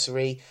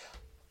anniversary.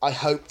 I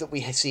hope that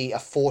we see a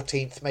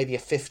 14th, maybe a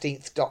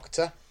 15th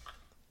Doctor.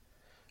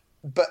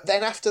 But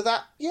then after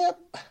that, yeah,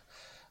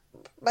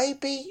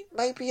 maybe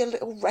a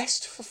little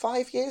rest for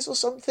 5 years or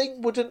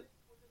something wouldn't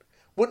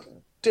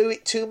do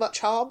it too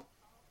much harm.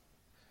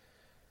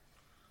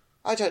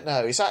 I don't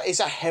know. Is that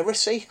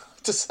heresy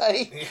to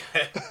say?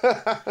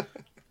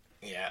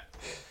 Yeah.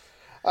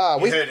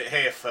 You heard it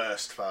here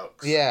first,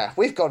 folks. Yeah,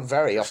 we've gone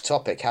very off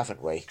topic,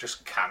 haven't we?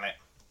 Just can it.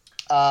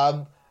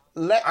 I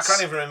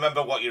can't even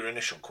remember what your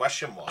initial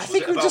question was. I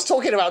think we were just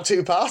talking about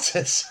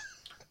two-parters.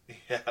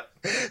 Yeah.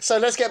 So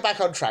let's get back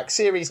on track.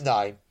 Series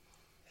 9.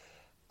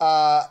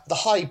 The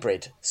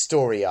hybrid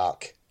story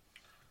arc.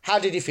 How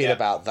did you feel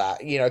about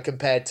that?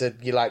 Compared to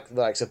the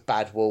likes of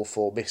Bad Wolf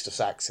or Mr.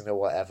 Saxon or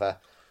whatever.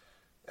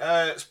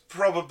 It's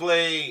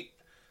probably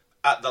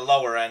at the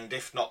lower end,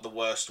 if not the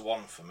worst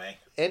one for me.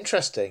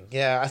 Interesting.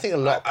 Yeah, I think a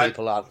lot of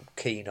people aren't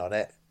keen on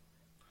it.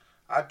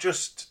 I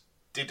just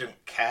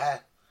didn't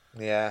care.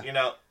 Yeah.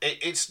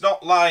 It's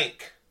not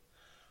like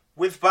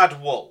with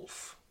Bad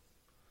Wolf,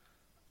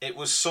 it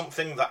was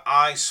something that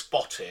I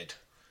spotted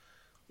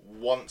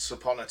once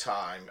upon a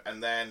time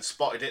and then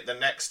spotted it the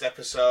next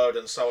episode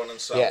and so on and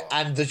so on. Yeah,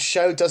 and the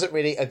show doesn't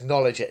really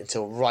acknowledge it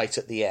until right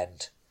at the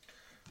end.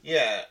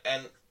 Yeah,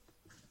 and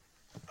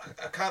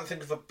I can't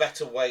think of a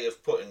better way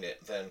of putting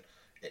it than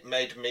it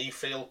made me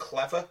feel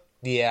clever.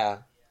 Yeah.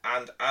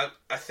 And I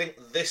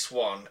think this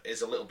one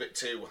is a little bit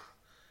too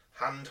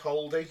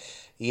hand-holdy.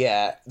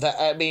 Yeah,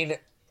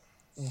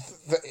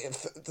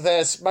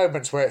 there's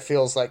moments where it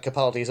feels like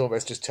Capaldi's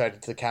almost just turned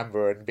into the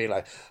camera and be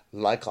like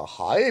a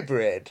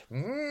hybrid,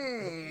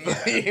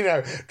 you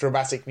know,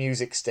 dramatic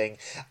music sting.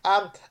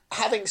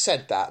 Having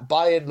said that,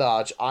 by and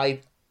large, I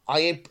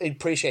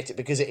appreciate it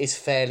because it is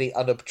fairly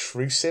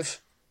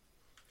unobtrusive.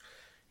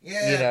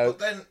 Yeah, You know, but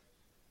then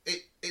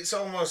it's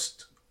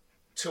almost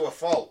to a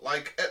fault.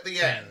 Like, at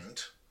the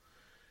end,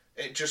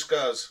 it just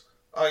goes,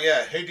 oh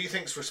yeah, who do you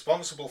think's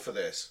responsible for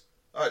this?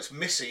 Oh, it's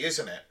Missy,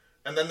 isn't it?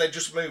 And then they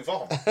just move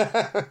on.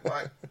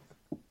 Like,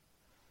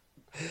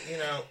 you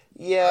know,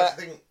 yeah, I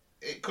think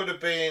it could have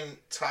been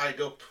tied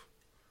up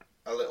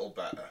a little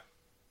better.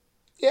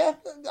 yeah.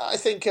 I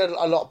think a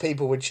lot of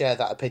people would share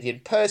that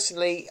opinion.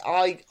 Personally,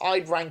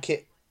 I'd rank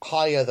it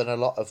higher than a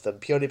lot of them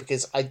purely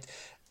because I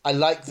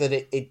like that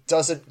it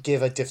doesn't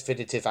give a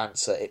definitive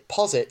answer. It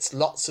posits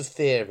lots of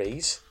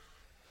theories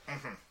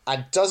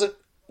and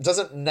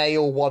doesn't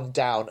nail one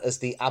down as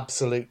the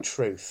absolute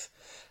truth.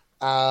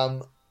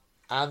 And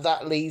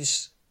that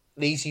leaves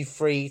you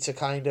free to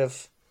kind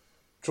of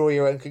draw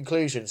your own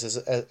conclusions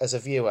as a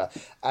viewer.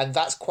 And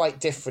that's quite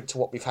different to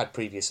what we've had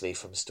previously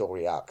from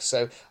story arcs.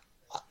 So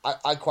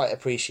I quite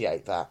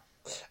appreciate that.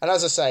 And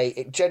as I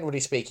say, generally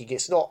speaking,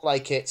 it's not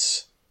like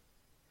it's...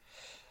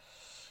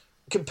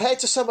 Compared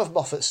to some of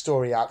Moffat's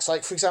story arcs,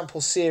 like, for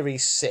example,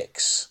 Series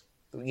 6,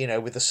 you know,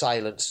 with the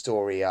Silent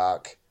story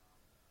arc,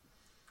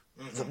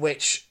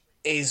 which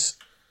is...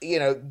 you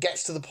know,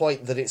 gets to the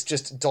point that it's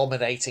just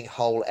dominating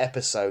whole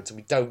episodes and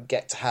we don't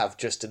get to have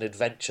just an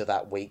adventure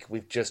that week.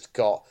 We've just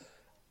got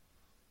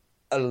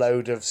a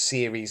load of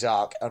series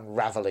arc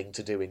unravelling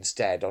to do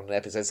instead on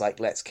episodes like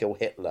Let's Kill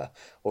Hitler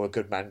or A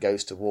Good Man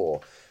Goes to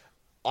War.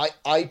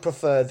 I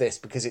prefer this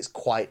because it's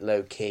quite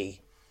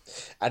low-key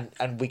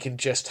and we can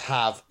just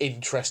have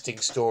interesting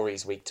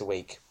stories week to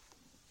week.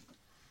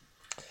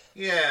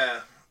 Yeah.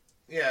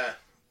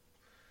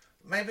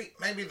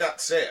 Maybe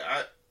that's it.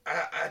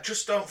 I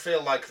just don't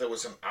feel like there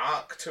was an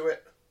arc to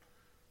it.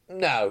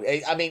 No,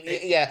 I mean,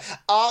 yeah,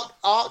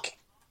 arc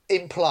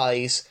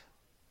implies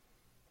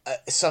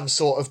some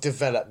sort of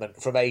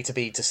development from A to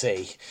B to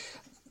C.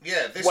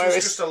 Yeah, this was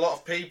just a lot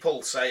of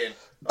people saying,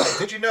 oh,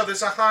 did you know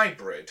there's a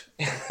hybrid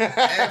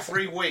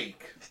every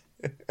week?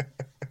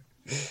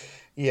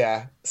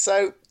 Yeah,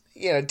 so,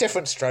 you know,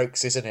 different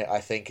strokes, isn't it, I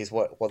think, is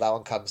what that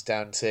one comes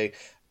down to.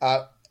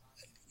 At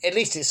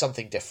least it's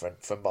something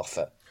different from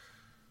Moffat,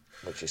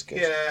 which is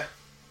good. Yeah.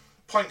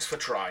 Points for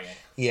trying.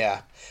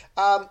 Yeah.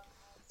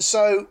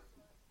 So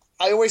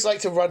I always like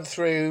to run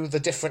through the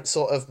different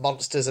sort of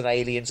monsters and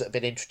aliens that have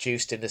been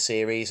introduced in the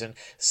series and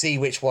see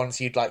which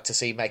ones you'd like to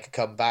see make a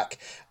comeback.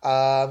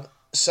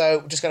 So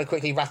I'm just going to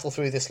quickly rattle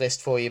through this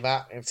list for you,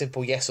 Matt. A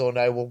simple yes or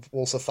no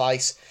will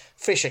suffice.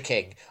 Fisher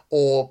King,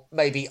 or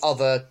maybe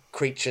other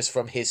creatures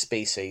from his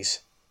species.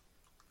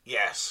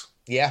 Yes.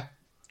 Yeah?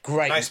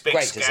 Great, nice big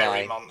great scary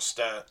design.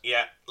 monster.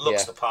 Yeah,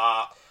 looks the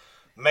part.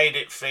 Made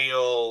it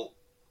feel...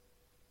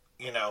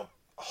 you know,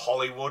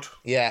 Hollywood.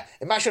 Yeah,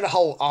 imagine a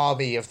whole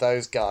army of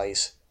those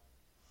guys.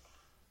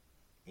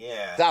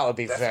 Yeah. That would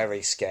be definitely.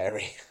 very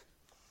scary.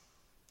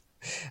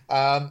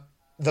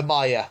 The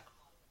Maya.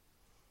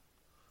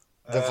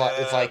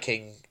 The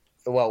Viking...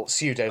 Well,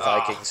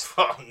 pseudo-Vikings.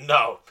 Oh,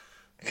 no.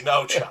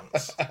 No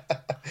chance.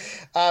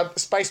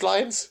 Space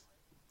Lions?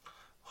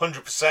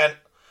 100%.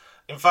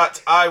 In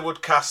fact, I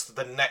would cast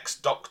the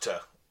next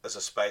Doctor as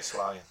a space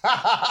lion.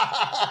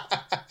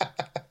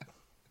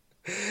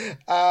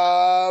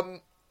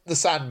 The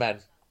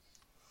Sandmen.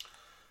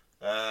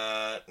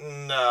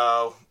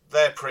 No.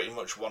 They're pretty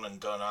much one and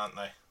done, aren't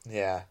they?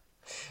 Yeah.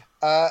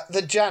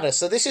 The Janus.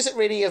 So this isn't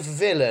really a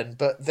villain,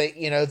 but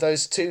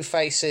those two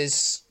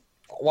faces.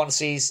 One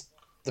sees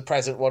the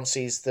present, one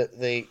sees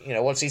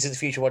one sees in the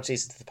future, one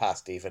sees into the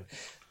past. Even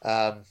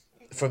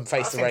from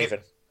Face the Raven.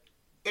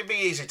 It'd be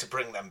easy to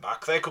bring them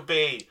back. They could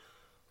be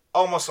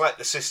almost like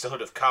the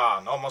Sisterhood of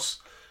Khan,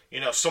 almost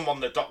someone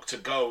the Doctor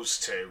goes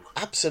to.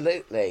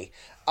 Absolutely.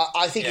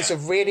 I think it's a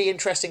really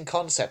interesting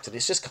concept, and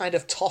it's just kind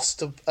of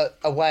tossed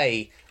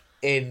away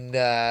in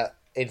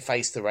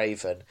Face the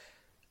Raven.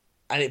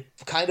 And it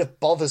kind of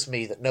bothers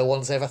me that no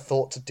one's ever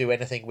thought to do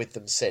anything with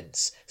them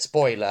since.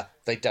 Spoiler: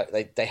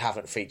 they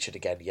haven't featured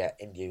again yet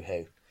in New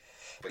Who.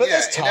 But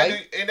yeah, there's time.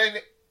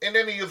 In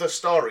any other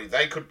story,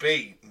 they could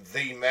be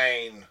the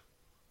main,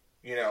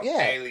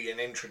 alien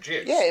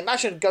introduced. Yeah,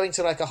 imagine going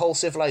to like a whole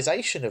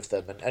civilization of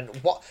them,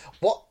 and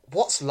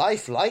what's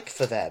life like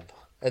for them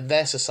and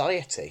their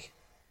society.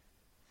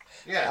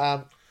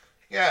 Yeah,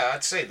 yeah,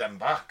 I'd see them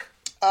back.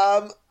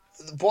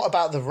 What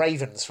about the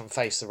Ravens from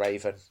Face the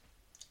Raven?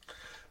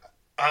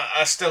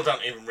 I still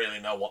don't even really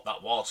know what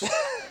that was.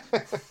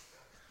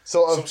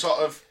 Some sort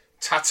of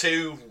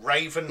tattoo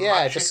raven. Yeah,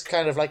 magic? just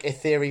kind of like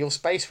ethereal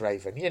space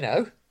raven, Yeah.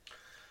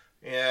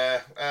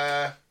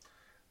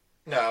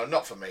 No,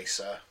 not for me,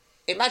 sir.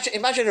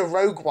 Imagine a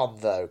rogue one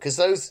though, because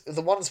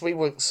the ones we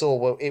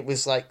saw it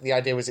was like the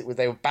idea was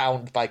they were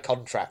bound by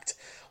contract.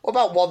 What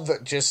about one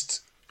that just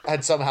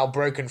had somehow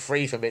broken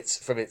free from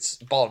its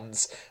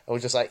bonds and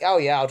was just like, oh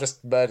yeah, I'll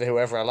just murder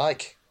whoever I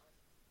like.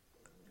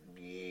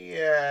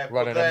 Yeah,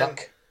 Running but then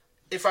amok.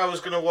 if I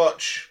was going to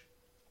watch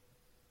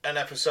an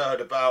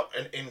episode about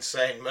an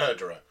insane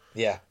murderer,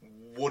 Yeah.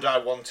 would I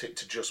want it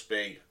to just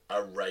be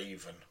a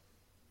raven?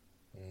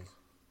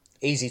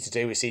 Easy to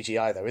do with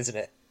CGI, though, isn't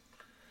it?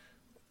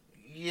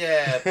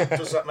 Yeah, but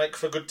does that make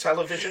for good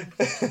television?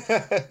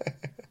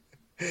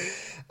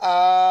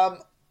 The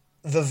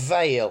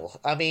Veil.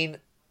 I mean,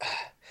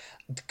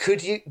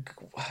 could you...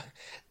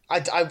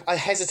 I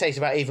hesitate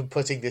about even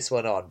putting this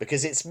one on,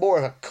 because it's more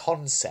of a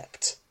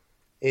concept,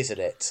 isn't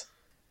it?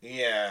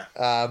 Yeah.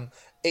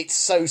 It's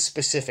so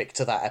specific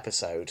to that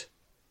episode.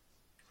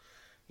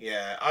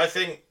 Yeah, I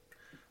think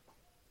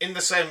in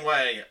the same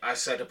way I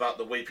said about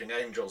the Weeping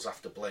Angels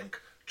after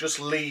Blink, just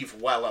leave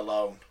well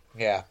alone.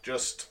 Yeah.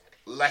 Just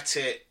let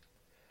it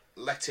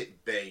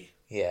be.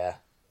 Yeah.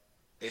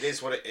 It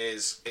is what it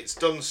is. It's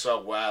done so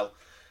well.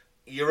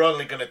 You're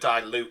only going to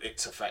dilute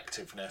its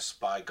effectiveness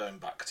by going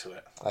back to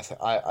it.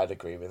 I'd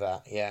agree with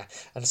that. Yeah.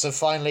 And so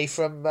finally,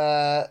 from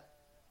the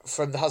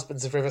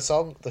Husbands of River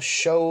Song, the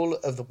Shoal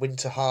of the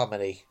Winter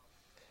Harmony.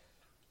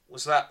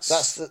 Was that?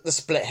 That's the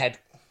split head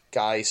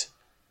guys.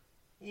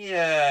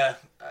 Yeah.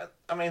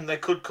 I mean, they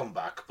could come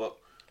back, but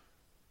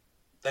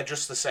they're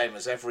just the same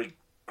as every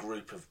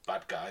group of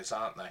bad guys,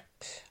 aren't they?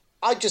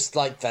 I just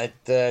like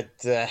the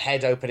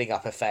head opening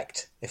up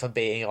effect, if I'm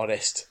being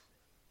honest.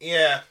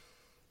 Yeah.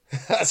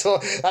 That's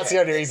the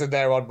only reason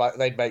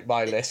they'd make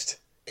my list.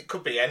 It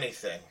could be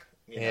anything.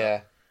 You know?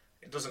 Yeah.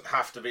 It doesn't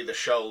have to be the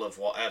shoal of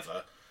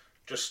whatever.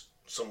 Just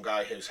some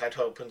guy whose head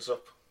opens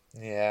up.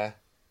 Yeah.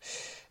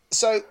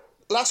 So,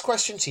 last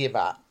question to you,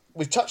 Matt.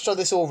 We've touched on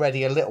this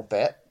already a little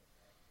bit.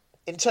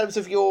 In terms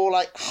of your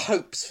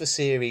hopes for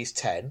Series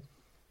 10,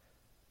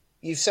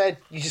 you've said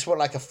you just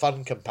want a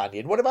fun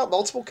companion. What about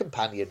multiple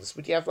companions?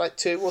 Would you have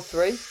 2 or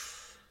 3?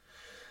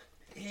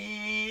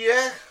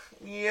 Yeah.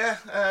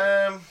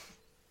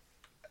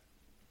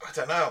 I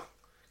don't know.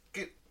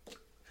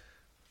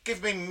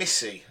 Give me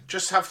Missy.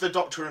 Just have the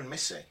Doctor and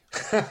Missy.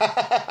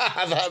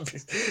 That'd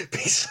be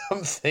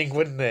something,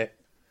 wouldn't it?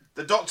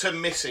 The Doctor,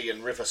 Missy,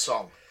 and River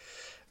Song.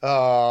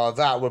 Oh,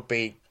 that would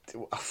be...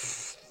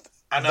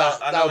 I know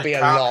that would be a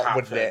lot,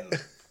 wouldn't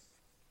it?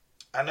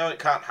 I know it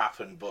can't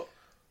happen, but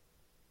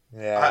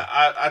yeah,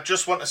 I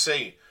just want to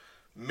see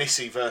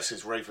Missy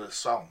versus River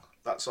Song.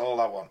 That's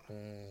all I want.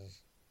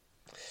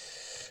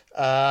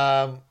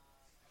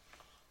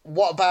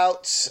 What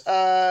about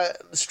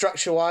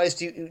structure-wise?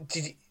 Do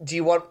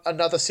you want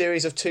another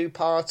series of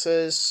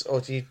 2-parters, or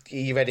are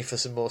you ready for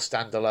some more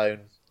standalone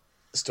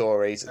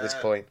stories at this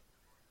point?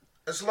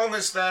 As long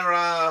as there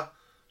are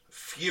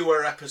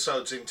fewer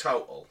episodes in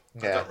total,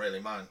 I don't really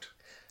mind.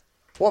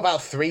 What about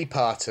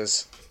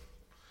 3-parters?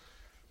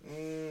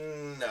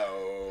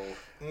 No.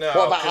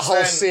 What about a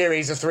whole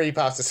series of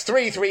 3-parters?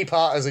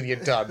 3-parters and you're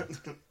done.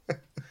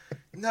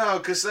 No,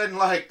 because then,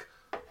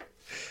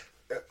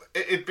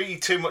 it'd be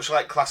too much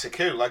like Classic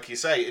Who, like you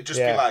say. It'd just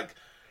be like,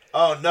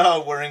 oh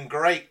no, we're in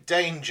great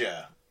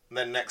danger. And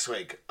then next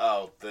week,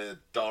 oh, the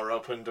door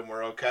opened and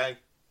we're okay.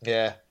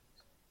 Yeah.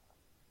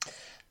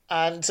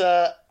 And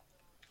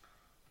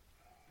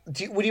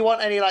would you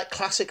want any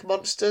classic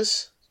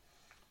monsters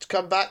to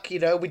come back? We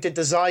did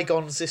the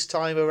Zygons this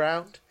time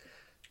around.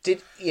 Do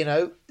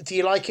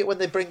you like it when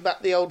they bring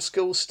back the old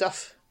school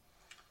stuff?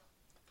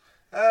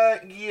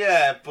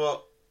 Yeah,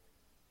 but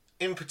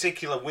in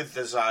particular with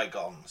the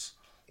Zygons,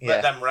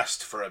 let them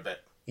rest for a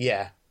bit.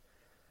 Yeah.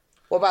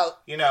 What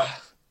about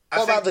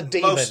what about the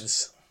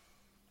demons?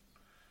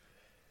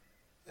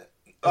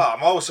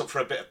 I'm always up for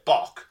a bit of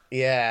Bok.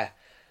 Yeah.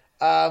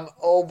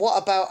 Or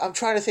what about? I'm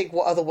trying to think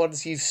what other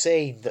ones you've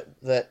seen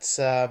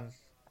that.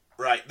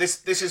 Right.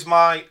 This is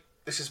my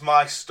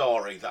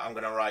story that I'm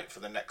going to write for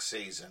the next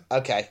season.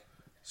 Okay.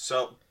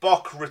 So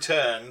Bok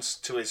returns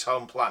to his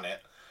home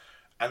planet,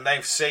 and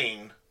they've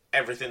seen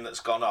everything that's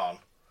gone on,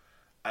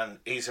 and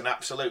he's an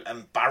absolute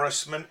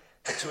embarrassment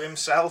to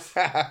himself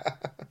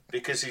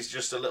because he's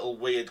just a little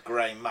weird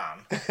grey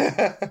man.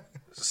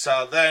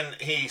 So then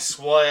he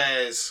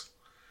swears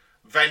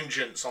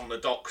vengeance on the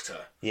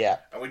Doctor. Yeah.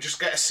 And we just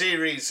get a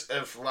series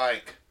of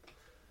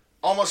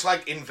almost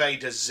like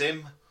Invader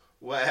Zim,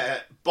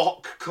 where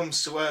Bok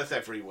comes to Earth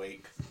every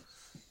week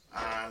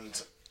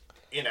and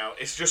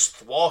it's just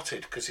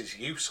thwarted because he's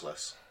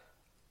useless.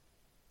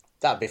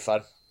 That'd be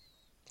fun.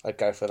 I'd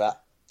go for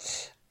that.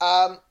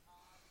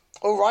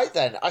 All right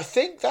then. I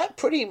think that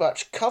pretty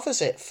much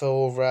covers it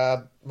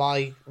for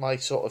my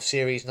sort of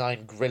Series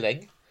 9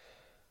 grilling.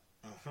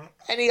 Mm-hmm.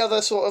 Any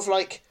other sort of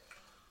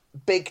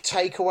big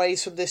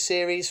takeaways from this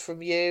series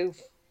from you?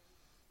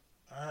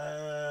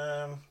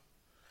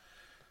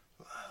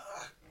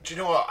 Do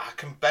you know what? I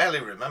can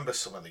barely remember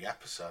some of the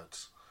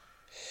episodes.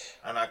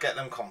 And I get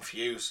them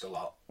confused a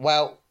lot.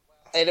 Well,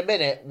 in a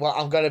minute,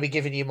 I'm going to be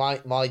giving you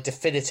my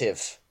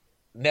definitive,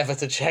 never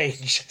to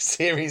change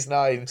Series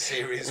 9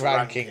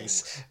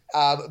 rankings.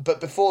 But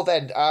before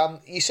then,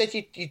 you said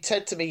you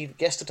said to me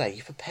yesterday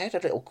you prepared a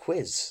little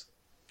quiz.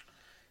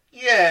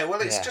 Yeah, well,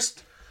 it's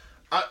just...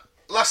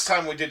 last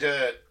time we did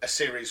a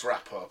series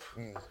wrap-up,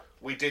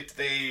 we did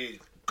the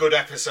good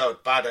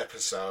episode, bad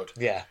episode.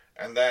 Yeah.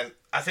 And then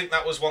I think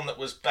that was one that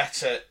was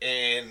better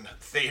in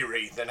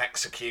theory than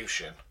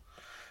execution.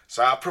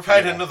 So I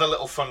prepared another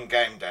little fun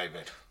game,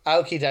 David.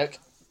 Okie doke.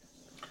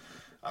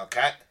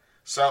 Okay.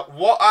 So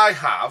what I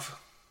have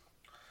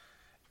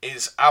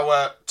is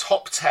our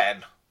top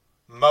 10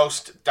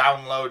 most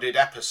downloaded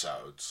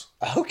episodes.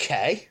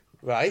 Okay,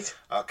 right.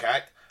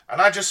 Okay.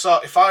 And I just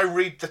thought, if I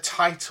read the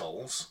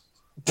titles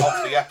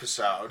of the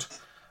episode,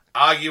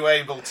 are you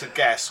able to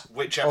guess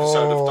which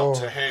episode of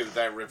Doctor Who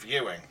they're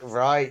reviewing?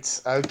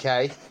 Right,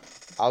 okay.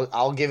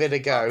 I'll give it a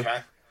go.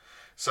 Okay.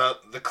 So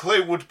the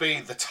clue would be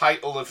the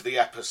title of the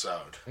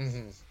episode.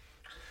 Mm-hmm.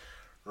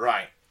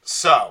 Right.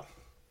 So,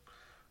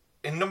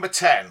 in number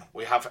 10,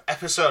 we have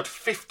episode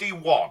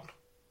 51,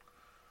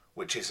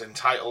 which is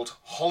entitled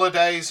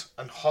Holidays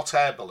and Hot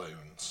Air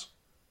Balloons.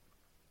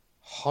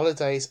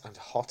 Holidays and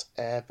hot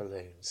air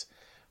balloons.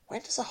 When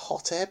does a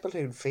hot air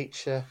balloon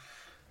feature?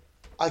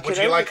 Would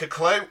you like a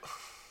clue?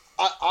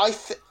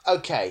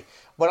 Okay.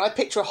 When I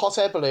picture a hot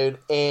air balloon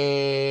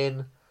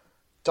in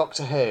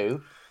Doctor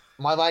Who,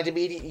 my mind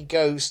immediately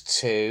goes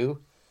to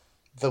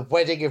the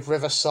Wedding of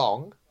River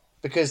Song,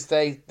 because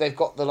they've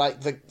got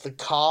the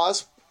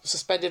cars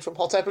suspended from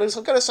hot air balloons.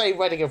 I'm going to say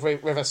Wedding of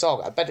River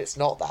Song. I bet it's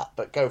not that,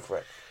 but go for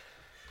it.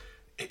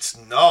 It's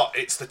not.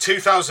 It's the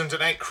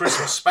 2008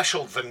 Christmas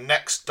special, The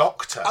Next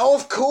Doctor. Oh,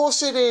 of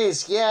course it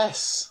is.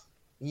 Yes.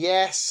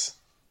 Yes.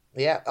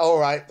 Yeah, all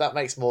right. That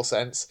makes more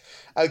sense.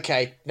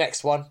 Okay,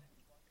 next one.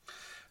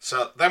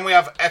 So then we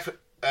have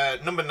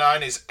number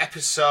 9 is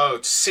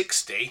episode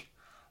 60,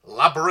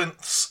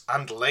 Labyrinths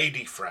and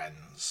Lady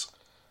Friends.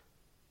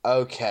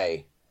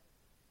 Okay.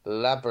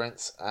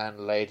 Labyrinths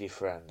and Lady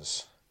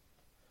Friends.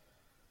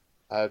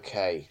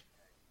 Okay.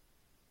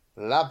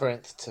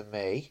 Labyrinth to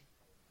me...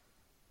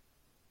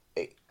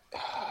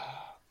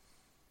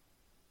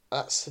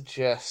 that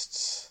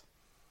suggests...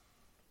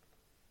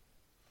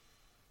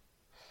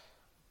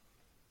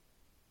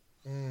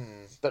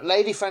 But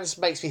Lady Friends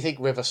makes me think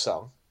River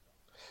Song.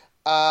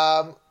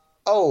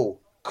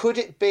 Could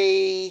it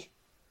be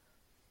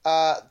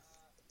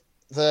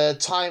The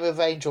Time of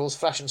Angels,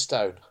 Flesh and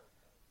Stone?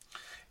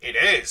 It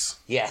is.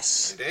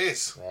 Yes. It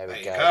is. There we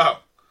you go. go.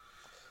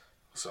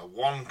 So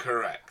 1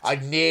 correct. I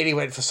nearly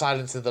went for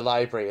Silence in the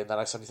Library, and then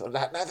I suddenly thought,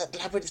 no, that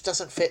Labyrinth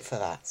doesn't fit for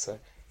that. So,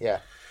 yeah.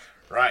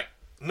 Right.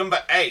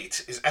 Number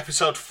 8 is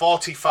episode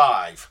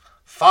 45,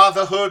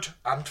 Fatherhood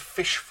and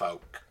Fishfolk.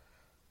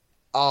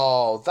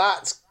 Oh,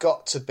 that's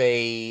got to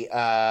be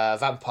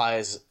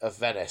Vampires of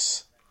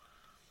Venice.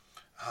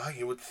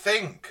 You would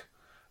think.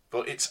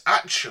 But it's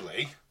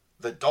actually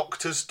The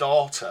Doctor's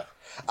Daughter.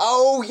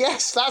 Oh,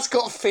 yes, that's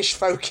got fish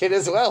folk in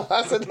as well,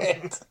 hasn't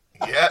it?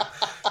 Yeah.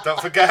 Don't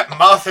forget,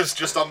 Martha's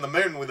just on the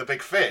moon with a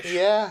big fish.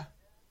 Yeah.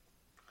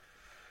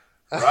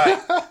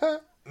 Right.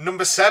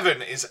 Number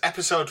 7 is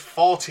episode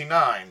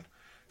 49,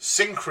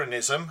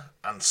 Synchronism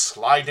and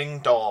Sliding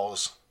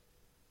Doors.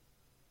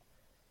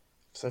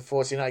 So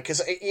 49,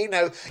 because,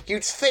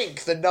 you'd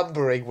think the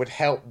numbering would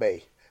help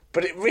me,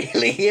 but it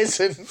really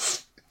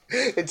isn't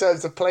in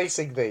terms of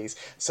placing these.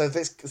 So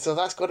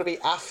that's got to be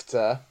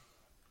after...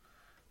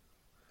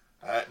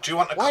 Do you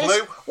want a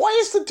clue? Why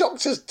is The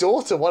Doctor's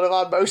Daughter one of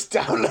our most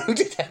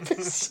downloaded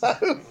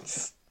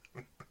episodes?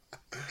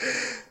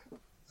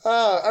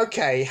 Oh,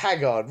 okay,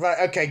 hang on.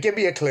 Right, okay, give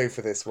me a clue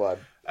for this one.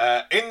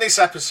 In this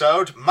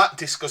episode, Matt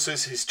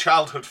discusses his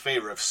childhood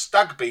fear of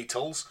stag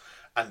beetles,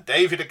 and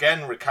David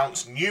again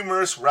recounts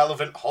numerous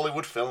relevant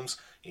Hollywood films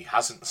he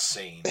hasn't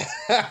seen.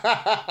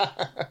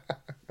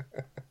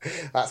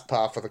 That's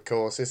par for the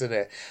course, isn't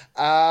it?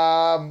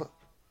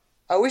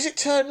 Is it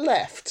Turn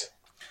Left?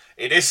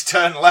 It is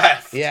Turn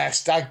Left. Yeah,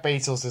 Stag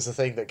Beetles is the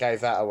thing that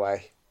gave that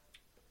away.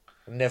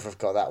 I'd never have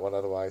got that one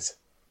otherwise.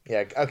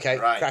 Yeah, okay,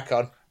 right. Crack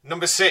on.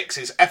 Number 6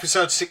 is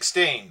episode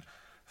 16,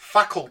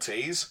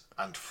 Faculties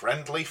and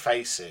Friendly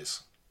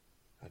Faces.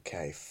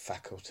 Okay,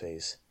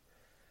 Faculties.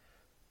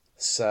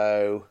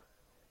 So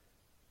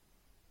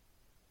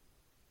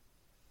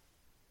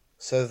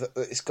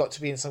it's got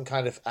to be in some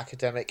kind of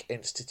academic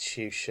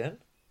institution.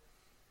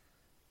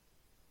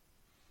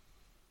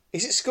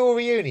 Is it School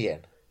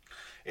Reunion?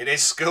 It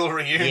is School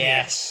Reunion.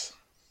 Yes.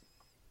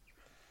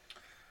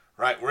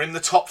 Right, we're in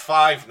the top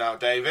 5 now,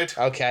 David.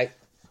 Okay.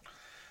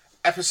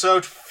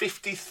 Episode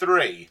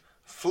 53,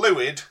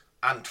 Fluid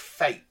and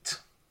Fate.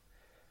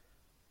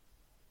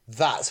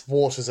 That's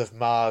Waters of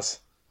Mars.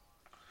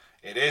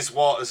 It is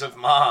Waters of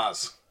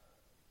Mars.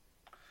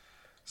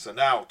 So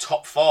now,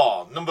 top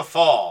 4. Number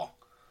 4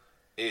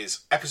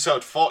 is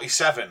episode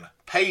 47,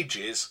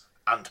 Pages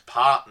and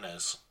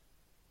Partners.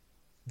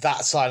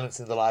 That's Silence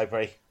in the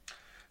Library.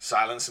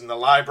 Silence in the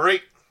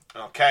Library.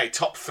 Okay,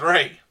 top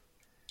 3.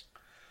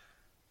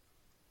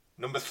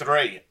 Number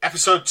 3,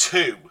 episode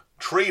 2,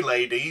 Tree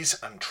Ladies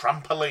and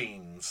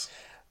Trampolines.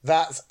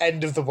 That's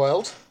End of the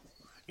World.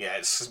 Yeah,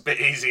 it's a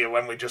bit easier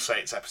when we just say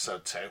it's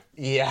episode 2.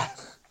 Yeah.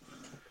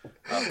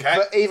 Okay.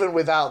 But even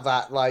without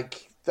that,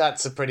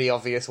 that's a pretty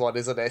obvious one,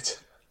 isn't it?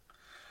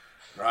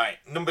 Right.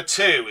 Number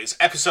 2 is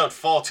episode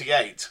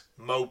 48,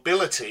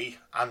 Mobility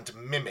and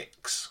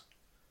Mimics.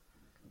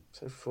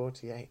 So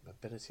 48,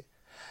 Mobility.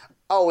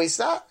 Oh, is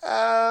that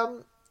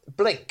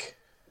Blink?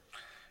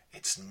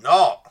 It's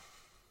not.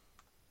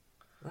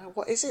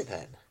 What is it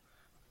then?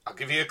 I'll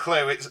give you a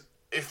clue. I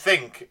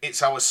think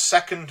it's our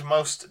second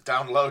most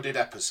downloaded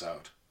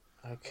episode.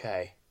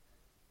 Okay.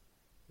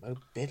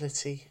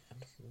 Mobility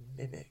and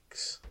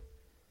mimics.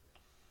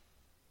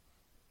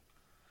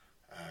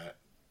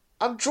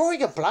 I'm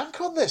drawing a blank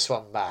on this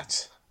one,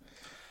 Matt.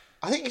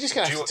 I think you're just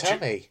going to have to tell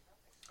me.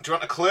 Do you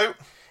want a clue?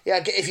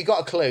 Yeah, if you got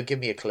a clue, give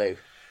me a clue.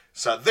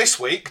 So this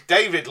week,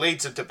 David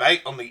leads a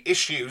debate on the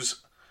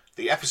issues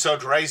the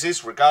episode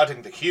raises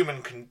regarding the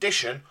human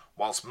condition,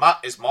 whilst Matt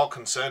is more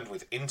concerned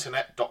with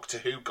internet Doctor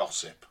Who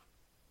gossip.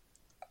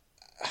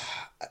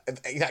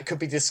 That could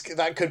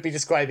be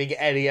describing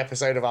any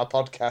episode of our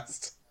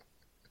podcast.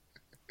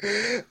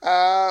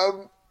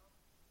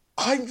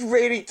 I'm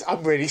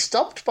really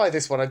stumped by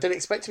this one. I didn't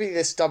expect to be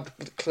this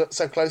stumped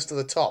so close to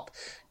the top.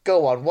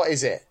 Go on, what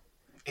is it?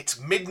 It's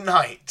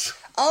Midnight.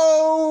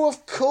 Oh,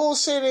 of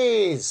course it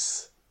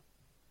is.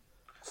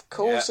 Of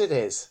course it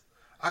is.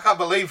 I can't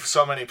believe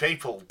so many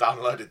people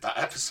downloaded that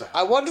episode.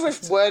 I wonder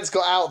if words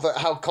got out that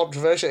how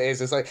controversial it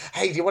is. It's like,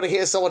 hey, do you want to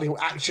hear someone who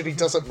actually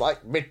doesn't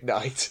like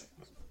Midnight?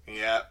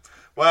 Yeah.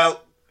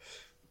 Well,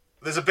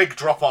 there's a big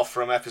drop-off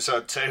from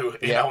episode 2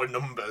 in our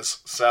numbers.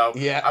 So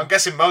I'm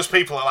guessing most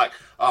people are like,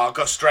 oh, I'll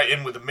go straight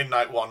in with the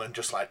Midnight one, and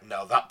just like,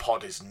 no, that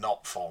pod is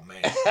not for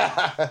me.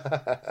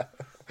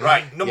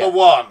 Right, number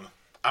 1.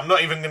 I'm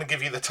not even going to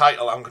give you the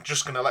title. I'm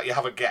just going to let you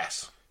have a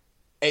guess.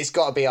 It's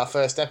got to be our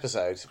first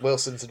episode,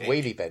 Wilson's and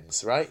Wheelie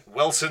Bins, right?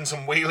 Wilson's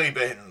and Wheelie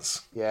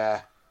Bins.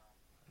 Yeah.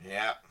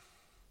 Yeah.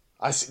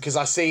 Because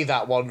I see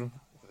that one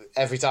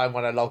every time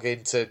when I log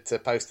in to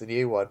post the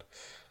new one.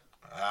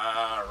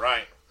 Ah,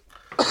 right.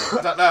 I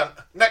don't know.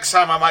 Next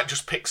time I might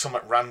just pick some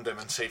at random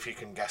and see if you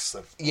can guess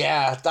them.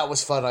 Yeah, that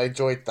was fun. I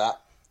enjoyed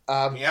that.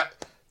 Yeah.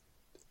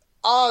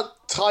 Our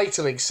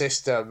titling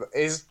system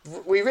is...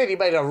 We really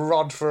made a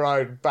rod for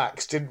our own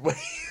backs, didn't we?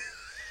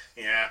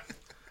 Yeah.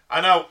 I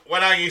know,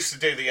 when I used to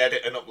do the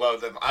edit and upload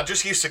them, I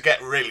just used to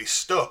get really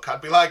stuck. I'd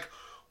be like,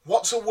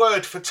 what's a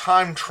word for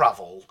time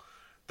travel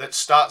that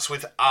starts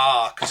with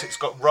R because it's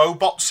got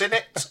robots in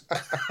it?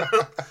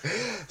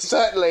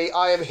 Certainly,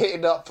 I am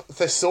hitting up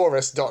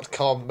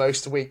thesaurus.com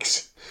most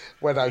weeks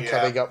when I'm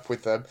coming up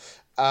with them.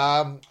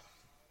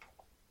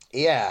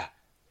 Yeah.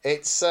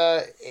 It's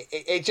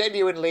it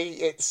genuinely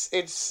it's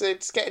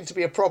getting to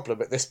be a problem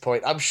at this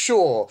point. I'm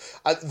sure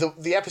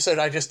the episode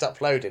I just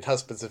uploaded,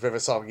 Husbands of River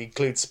Song,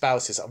 includes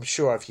spouses. I'm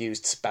sure I've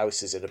used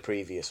spouses in a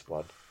previous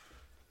one.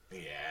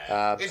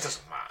 Yeah, it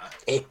doesn't matter.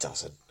 It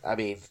doesn't. I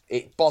mean,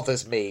 it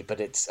bothers me,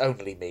 but it's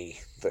only me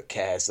that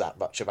cares that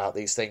much about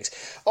these things.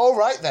 All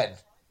right then,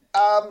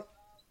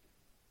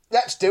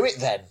 let's do it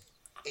then.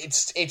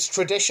 It's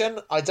tradition.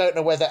 I don't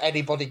know whether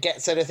anybody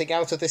gets anything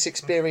out of this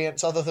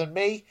experience other than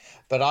me,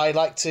 but I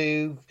like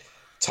to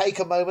take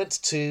a moment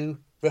to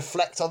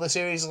reflect on the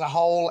series as a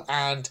whole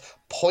and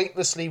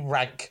pointlessly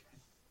rank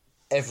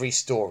every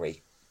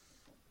story.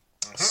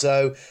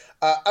 So,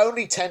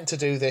 only 10 to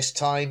do this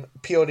time,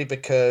 purely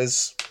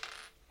because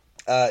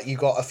you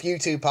got a few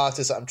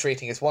two-parters that I'm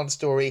treating as one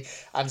story,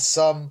 and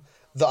some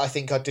that I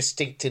think are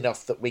distinct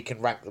enough that we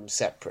can rank them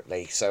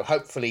separately. So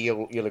hopefully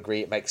you'll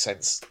agree it makes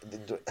sense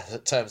in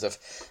terms of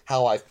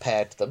how I've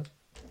paired them.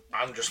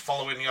 I'm just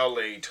following your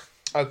lead.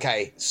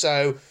 Okay,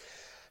 so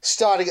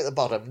starting at the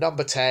bottom,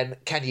 number 10.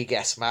 Can you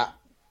guess, Matt?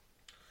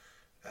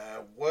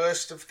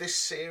 Worst of this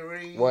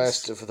series?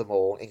 Worst of them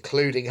all,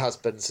 including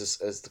Husbands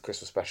as the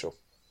Christmas special.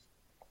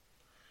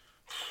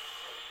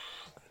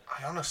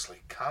 I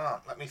honestly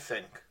can't. Let me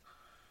think.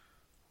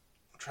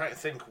 I'm trying to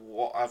think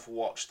what I've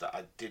watched that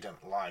I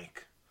didn't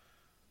like.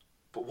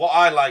 But what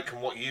I like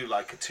and what you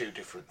like are two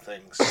different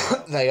things.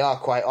 So. They are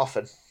quite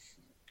often.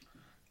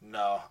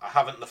 No, I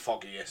haven't the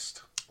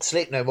foggiest.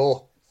 Sleep No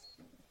More.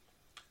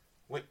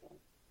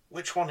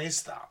 Which one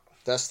is that?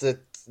 That's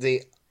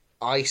the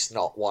ice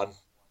knot one.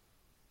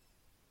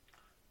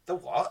 The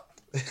what?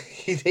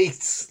 He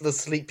eats the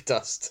sleep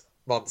dust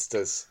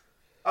monsters.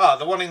 Oh,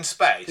 the one in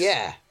space?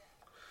 Yeah.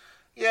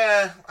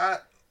 Yeah,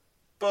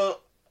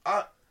 but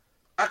I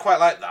quite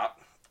like that.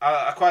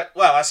 I quite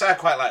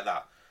like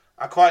that.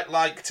 I quite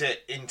liked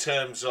it in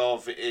terms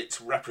of its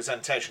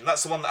representation.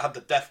 That's the one that had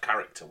the deaf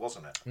character,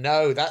 wasn't it?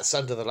 No, that's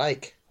Under the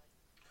Lake.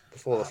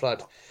 Before the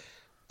Flood.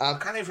 I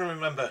can't even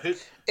remember who.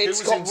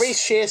 It's got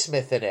Reece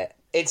Shearsmith in it.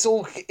 It's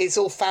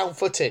all found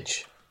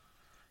footage.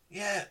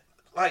 Yeah,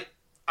 like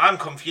I'm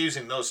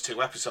confusing those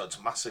two episodes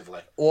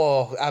massively.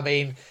 Well, I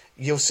mean,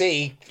 you'll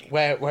see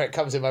where it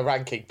comes in my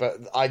ranking, but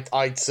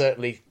I'd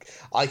certainly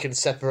I can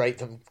separate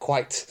them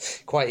quite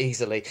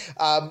easily.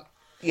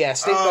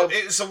 It's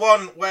the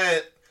one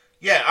where.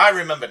 Yeah, I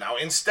remember now.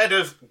 Instead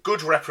of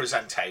good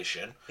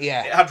representation,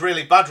 it had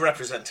really bad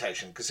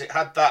representation because it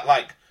had that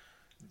like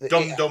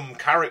dumb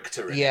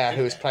character in it.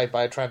 Who was played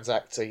by a trans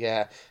actor.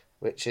 Yeah,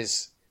 which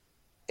is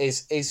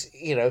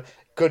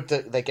good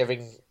that they're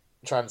giving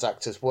trans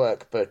actors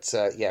work, but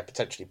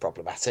potentially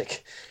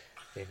problematic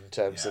in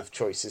terms of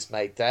choices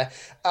made there.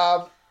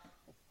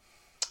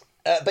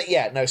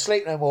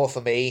 Sleep No More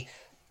for me.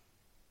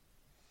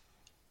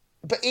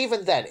 but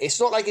even then, it's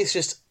not like it's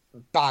just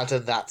bad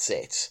and that's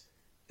it.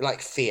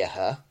 Like Fear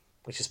Her,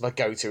 which is my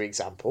go-to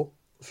example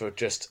for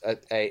just an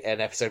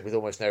episode with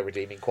almost no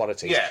redeeming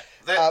qualities. Yeah,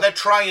 they're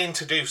trying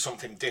to do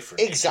something different.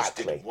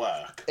 Exactly. It just didn't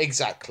work.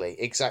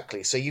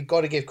 Exactly. So you've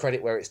got to give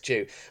credit where it's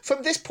due.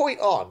 From this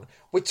point on,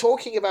 we're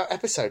talking about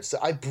episodes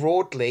that I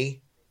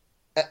broadly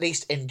at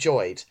least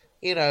enjoyed.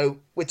 You know,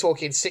 we're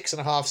talking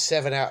 6.5,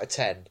 7 out of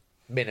 10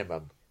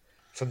 minimum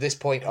from this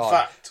point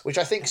on, which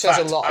I think says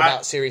a lot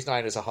about Series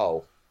 9 as a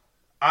whole.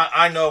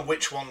 I know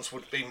which ones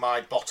would be my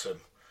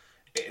bottom.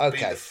 It'd be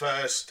the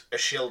first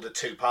Ashilda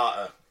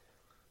two-parter.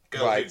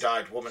 Girl Who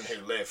Died, Woman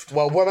Who Lived.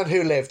 Well, Woman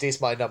Who Lived is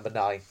my number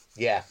 9.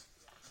 Yeah,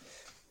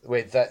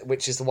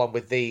 which is the one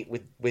with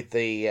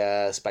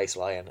the Space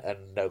Lion and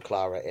no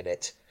Clara in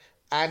it.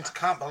 And I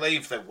can't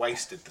believe they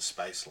wasted the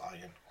Space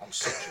Lion on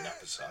such an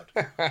episode.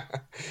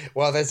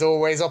 Well, there's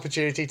always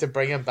opportunity to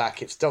bring him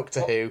back. It's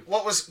Doctor Who.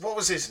 What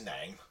was his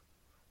name?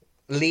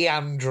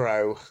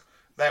 Leandro.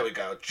 There we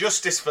go.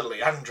 Justice for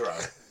Leandro.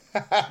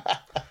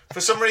 For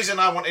some reason,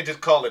 I wanted to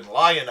call him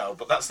Lion-O,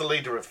 but that's the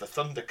leader of the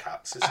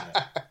Thundercats, isn't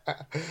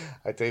it?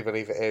 I do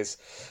believe it is.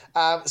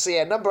 So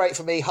yeah, number 8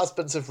 for me,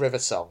 Husbands of River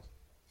Song,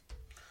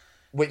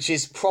 which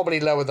is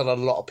probably lower than a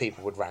lot of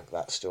people would rank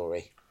that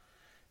story.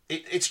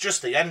 It's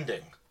just the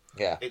ending.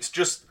 Yeah. It's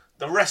just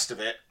the rest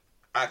of it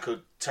I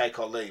could take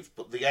or leave,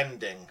 but the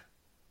ending,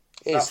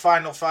 that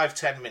final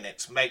 5-10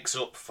 minutes makes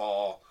up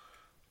for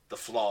the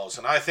flaws,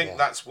 and I think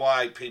that's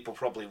why people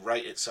probably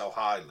rate it so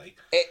highly.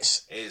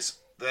 Is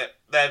that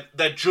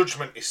their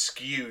judgment is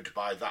skewed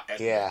by that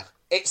ending. Yeah.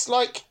 It's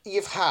like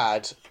you've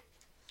had,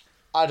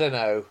 I don't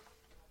know,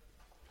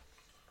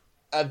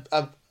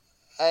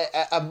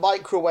 a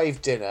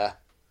microwave dinner,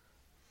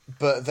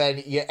 but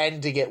then you're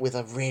ending it with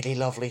a really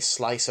lovely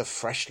slice of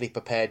freshly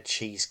prepared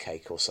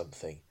cheesecake or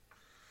something.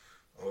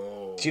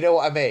 Oh. Do you know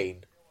what I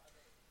mean?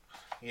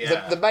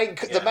 Yeah.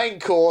 The main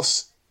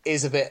course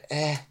is a bit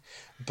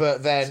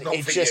but then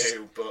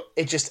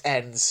it just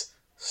ends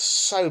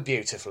so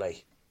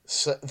beautifully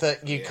so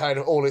that you kind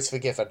of all is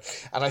forgiven.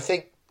 And I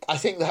think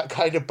that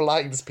kind of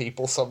blinds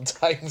people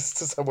sometimes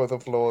to some of the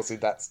flaws in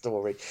that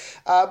story.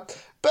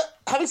 But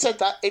having said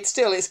that, it's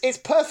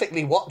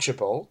perfectly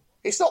watchable.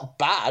 It's not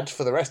bad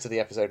for the rest of the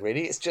episode,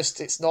 really.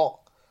 It's not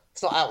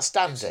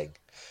outstanding.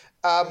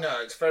 No,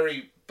 it's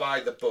very by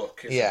the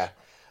book, isn't it?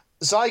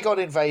 Zygon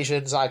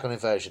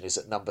Inversion is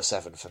at number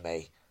 7 for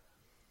me.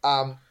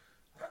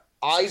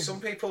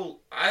 Some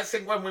people, I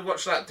think when we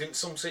watched that, didn't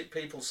some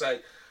people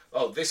say,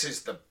 "Oh, this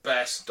is the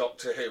best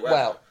Doctor Who ever"?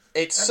 Well,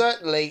 it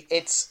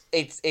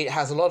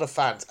has a lot of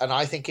fans, and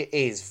I think it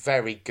is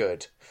very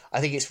good.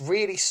 I think it's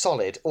really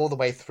solid all the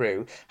way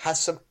through. Has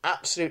some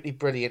absolutely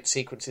brilliant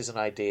sequences and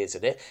ideas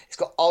in it. It's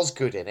got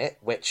Osgood in it,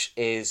 which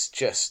is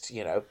just,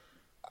 you know,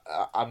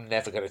 I'm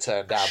never going to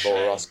turn down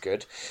more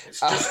Osgood.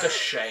 It's just a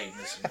shame,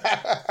 isn't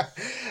it?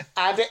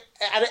 and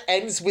it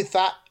ends with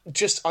that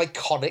just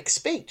iconic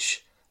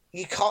speech.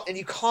 You can't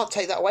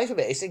take that away from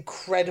it. It's an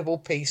incredible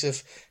piece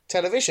of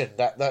television.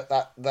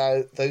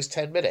 Those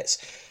 10 minutes.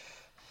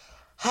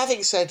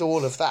 Having said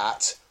all of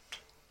that,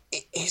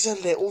 it is a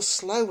little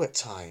slow at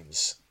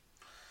times.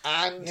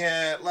 And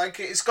yeah, like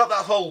it's got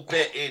that whole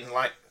bit in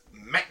like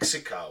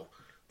Mexico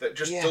that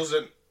just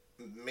doesn't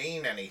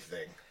mean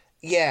anything.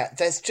 Yeah,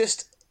 there's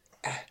just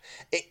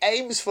it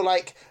aims for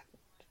like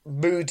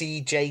moody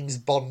James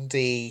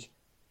Bondy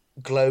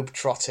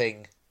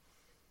globe-trotting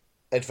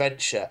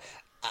adventure,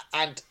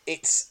 and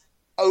it's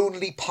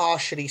only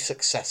partially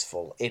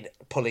successful in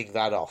pulling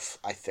that off,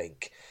 I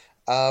think.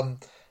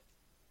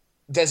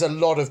 There's a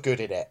lot of good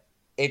in it.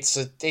 It's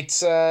an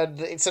 8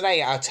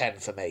 out of 10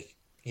 for me,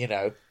 you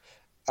know.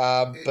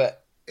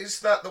 But is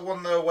that the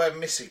one though where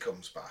Missy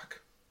comes back?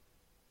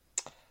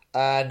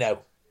 No.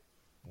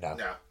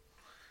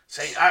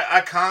 See,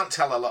 I can't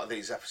tell a lot of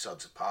these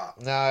episodes apart.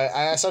 No,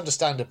 it's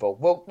understandable.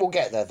 We'll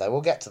get there though.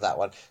 We'll get to that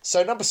one.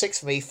 So number 6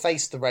 for me,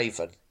 Face the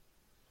Raven,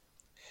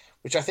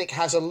 which I think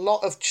has a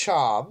lot of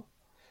charm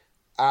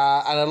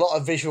and a lot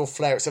of visual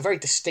flair. It's a very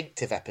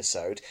distinctive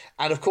episode,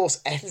 and of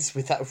course ends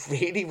with that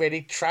really,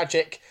 really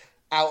tragic,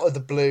 out of the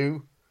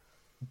blue,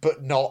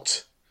 but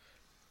not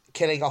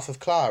killing off of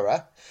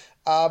Clara.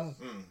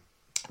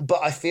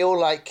 But I feel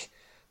like,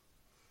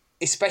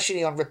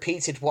 especially on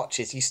repeated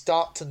watches, you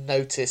start to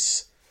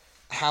notice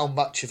how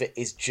much of it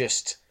is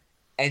just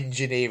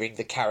engineering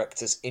the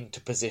characters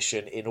into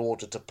position in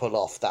order to pull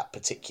off that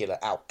particular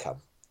outcome.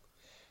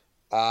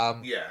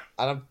 And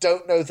I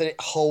don't know that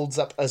it holds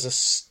up as a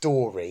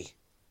story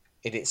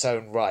in its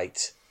own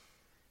right.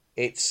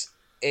 It's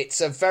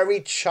a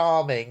very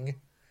charming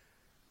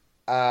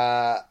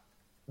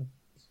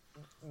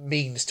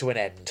means to an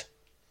end.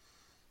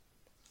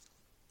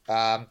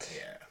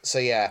 So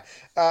yeah.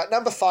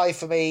 Number 5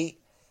 for me,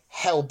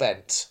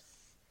 Hellbent,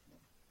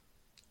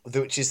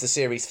 which is the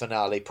series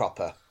finale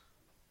proper.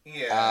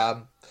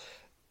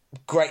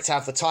 Great to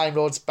have the Time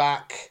Lords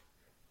back.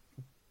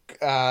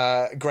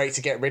 Great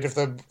to get rid of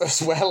them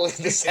as well in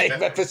the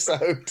same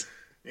episode.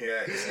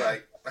 Yeah, it's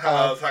like,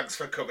 hello, thanks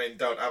for coming,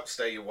 don't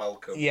outstay your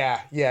welcome.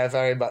 Yeah,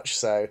 very much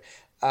so.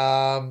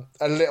 A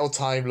little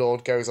Time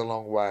Lord goes a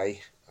long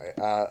way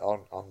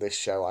on this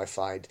show, I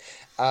find.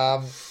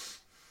 And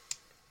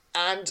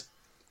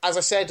as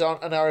I said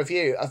on our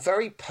review, a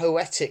very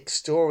poetic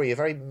story, a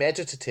very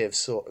meditative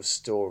sort of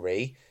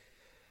story,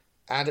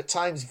 and at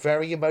times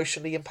very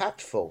emotionally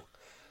impactful.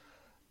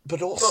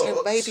 But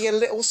also maybe a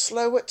little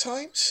slow at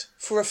times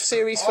for a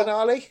series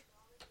finale.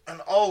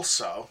 And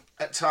also,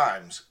 at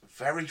times,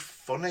 very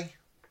funny.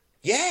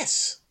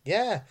 Yes,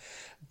 yeah.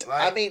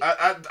 Like,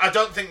 I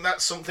don't think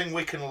that's something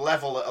we can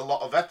level at a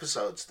lot of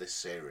episodes this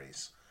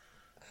series.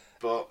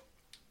 But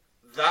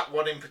that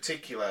one in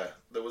particular,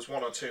 there was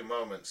one or two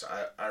moments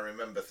I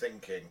remember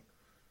thinking,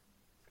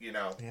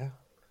 Yeah.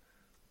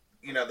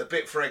 The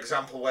bit, for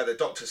example, where the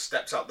Doctor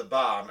steps out the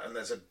barn and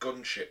there's a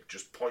gunship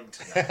just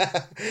pointing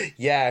at him.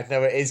 Yeah,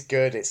 no, it is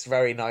good. It's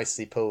very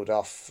nicely pulled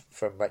off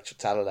from Rachel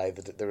Talalay,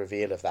 the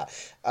reveal of that.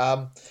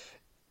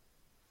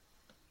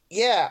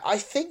 Yeah, I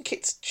think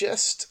it's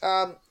just...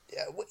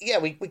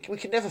 we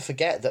can never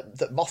forget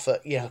that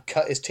Moffat,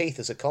 cut his teeth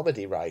as a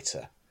comedy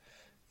writer.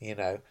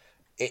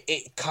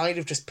 It kind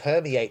of just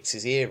permeates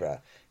his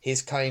era,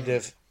 his kind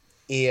of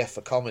ear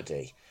for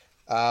comedy.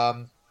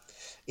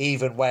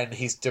 Even when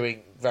he's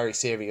doing very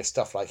serious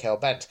stuff like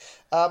Hellbent.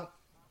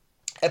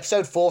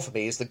 Episode 4 for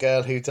me is The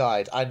Girl Who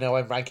Died. I know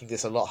I'm ranking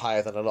this a lot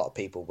higher than a lot of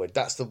people would.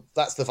 That's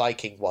the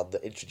Viking one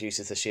that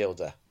introduces the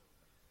Shielder.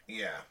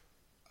 Yeah.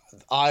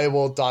 I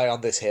Will Die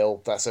on This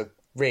Hill. That's a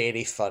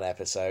really fun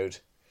episode.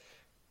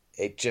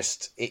 It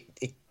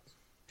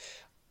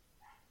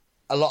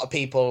a lot of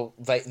people,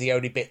 the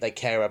only bit they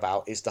care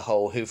about is the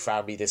whole "Who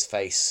Found Me This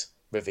Face"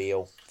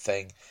 reveal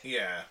thing.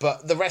 Yeah.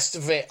 But the rest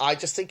of it, I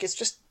just think it's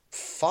just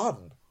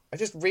fun. I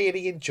just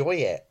really enjoy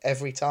it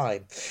every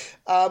time.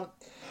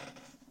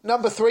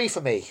 Number 3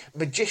 for me,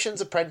 Magician's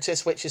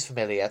Apprentice, which is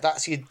familiar.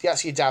 That's your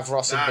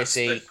Davros and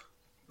Missy.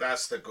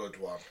 That's the good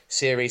one.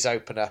 Series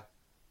opener.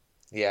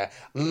 Yeah,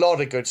 a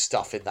lot of good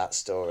stuff in that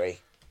story.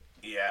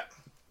 Yeah.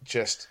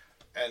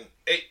 And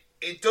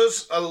it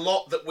does a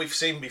lot that we've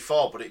seen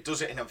before, but it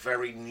does it in a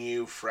very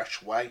new,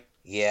 fresh way.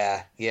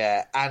 Yeah,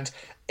 and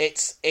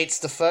it's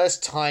the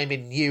first time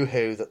in New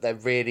Who that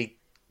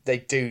they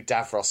do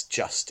Davros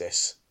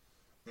justice.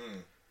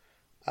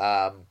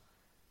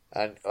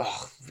 And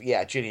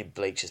Julian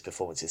Bleach's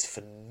performance is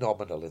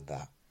phenomenal in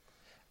that.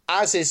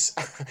 As is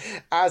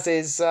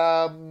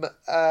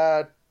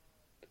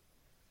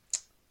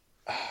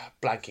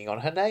blanking on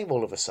her name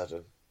all of a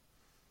sudden.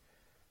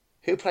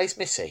 Who plays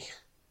Missy?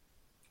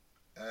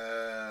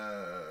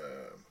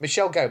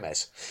 Michelle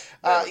Gomez.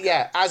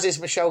 As is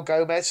Michelle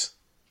Gomez.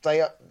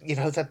 They are,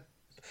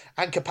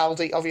 and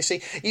Capaldi,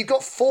 obviously. You've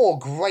got 4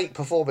 great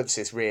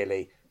performances,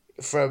 really,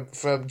 from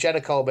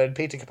Jenna Coleman,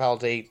 Peter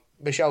Capaldi,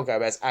 Michelle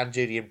Gomez, and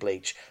Julian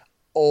Bleach.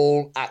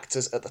 All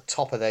actors at the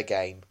top of their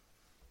game,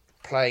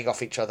 playing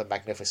off each other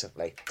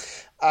magnificently.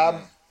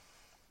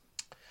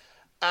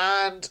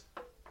 And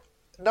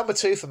number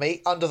 2 for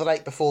me, Under the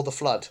Lake Before the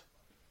Flood.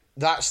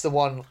 That's the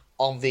one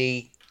on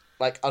the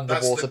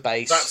underwater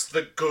base. That's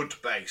the good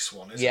base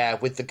one, isn't it? Yeah,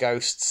 with the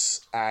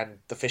ghosts and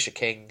the Fisher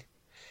King.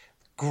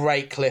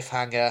 Great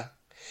cliffhanger.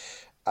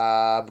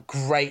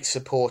 Great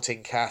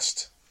supporting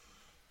cast.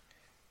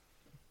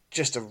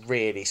 Just a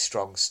really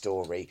strong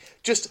story.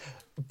 Just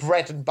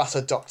bread and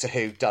butter Doctor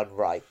Who done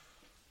right.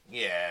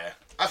 Yeah.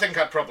 I think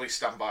I'd probably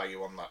stand by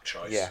you on that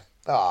choice. Yeah.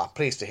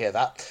 Pleased to hear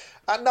that.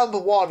 And number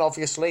 1,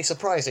 obviously,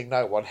 surprising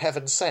no one,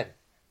 Heaven Sent.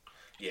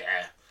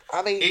 Yeah.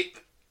 I mean...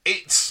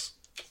 It's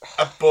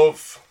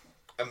above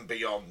and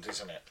beyond,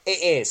 isn't it?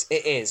 It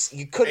is.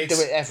 You couldn't do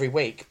it every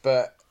week,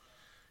 but...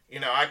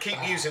 I keep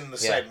using the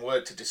same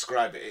word to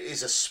describe it. It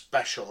is a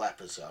special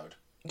episode.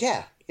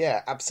 Yeah,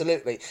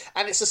 absolutely.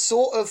 And it's a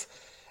sort of...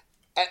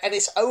 And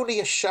it's only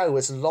a show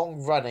as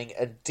long-running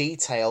and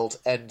detailed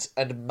and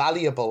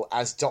malleable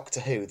as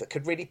Doctor Who that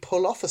could really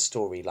pull off a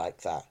story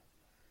like that.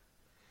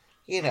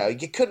 You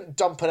couldn't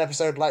dump an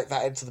episode like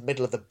that into the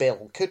middle of the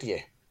bill, could you?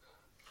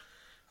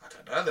 I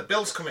don't know. The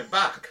bill's coming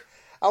back.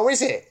 Oh,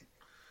 is it?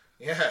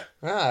 Yeah.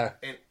 Oh.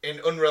 In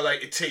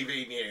unrelated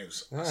TV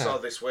news, I saw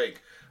this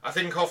week. I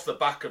think off the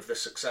back of the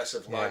success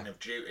of Line of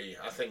Duty,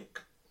 I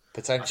think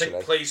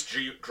potentially police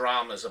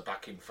dramas are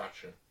back in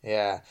fashion.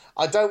 Yeah,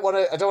 I don't want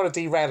to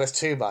derail us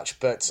too much,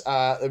 but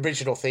the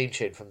original theme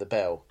tune from the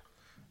Bill,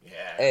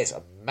 it's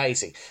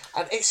amazing,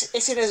 and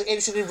it's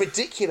in a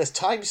ridiculous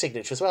time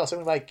signature as well.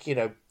 Something like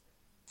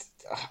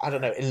I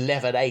don't know,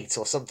 11/8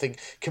 or something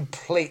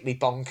completely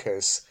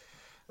bonkers.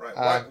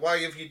 Right, why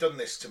have you done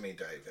this to me,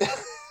 David?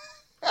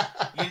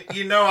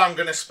 you know I'm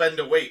going to spend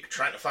a week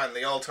trying to find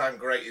the all-time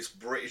greatest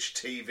British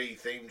TV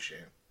theme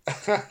tune.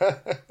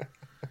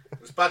 It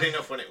was bad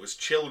enough when it was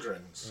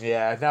children's.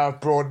 Yeah, now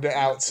I've broadened it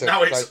out to...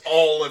 Now it's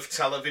all of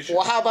television.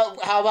 Well,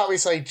 how about we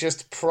say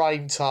just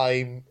prime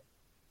time...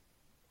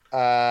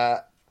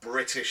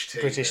 British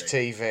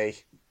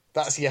TV.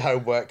 That's your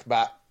homework,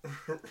 Matt.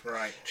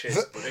 Right,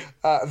 cheers, buddy.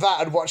 That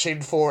and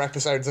watching 4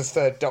 episodes of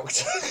Third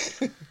Doctor.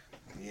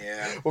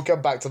 Yeah. We'll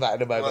come back to that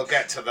in a moment. We'll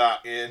get to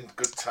that in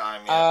good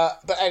time, yeah.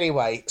 But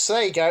anyway, so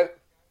there you go.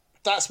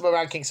 That's my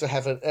rankings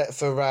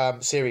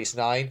for Series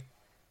 9.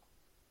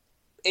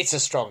 it's a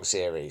strong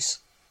series.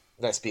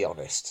 Let's be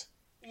honest.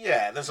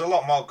 Yeah, there's a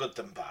lot more good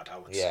than bad, I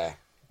would say.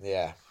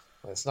 Yeah.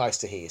 Well, it's nice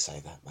to hear you say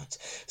that, Matt.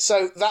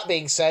 So, that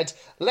being said,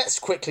 let's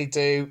quickly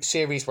do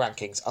series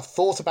rankings. I've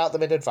thought about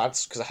them in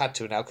advance, because I had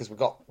to now, because we've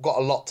got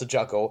a lot to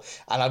juggle,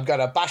 and I'm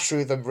going to bash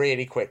through them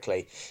really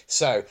quickly.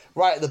 So,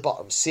 right at the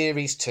bottom,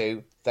 Series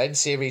 2, then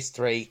Series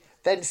 3,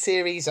 then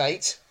Series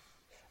 8,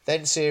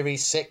 then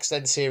Series 6,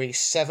 then Series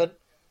 7,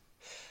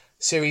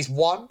 Series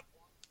 1,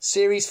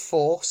 Series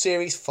 4,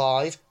 Series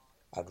 5,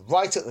 and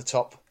right at the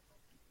top,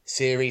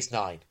 Series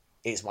 9.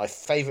 It's my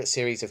favourite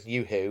series of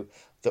New Who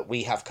that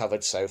we have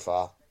covered so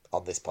far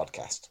on this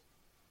podcast.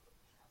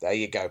 There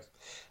you go.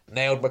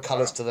 Nailed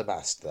McCullers to the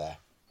mast there.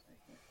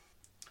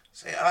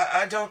 See,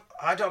 I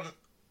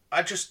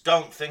just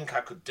don't think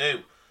I could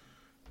do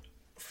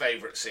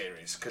favourite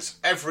series, because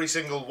every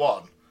single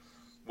one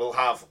will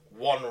have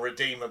one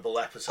redeemable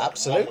episode.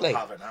 Absolutely.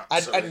 One will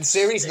have an and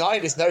Series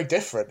 9 is no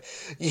different.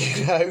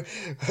 You know,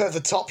 at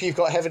the top you've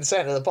got Heaven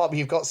Sent, at the bottom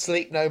you've got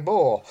Sleep No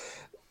More.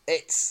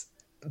 It's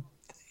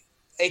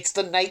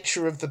the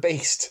nature of the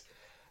beast.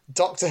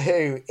 Doctor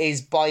Who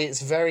is, by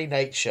its very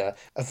nature,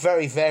 a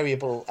very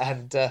variable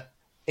and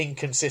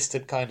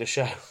inconsistent kind of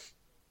show.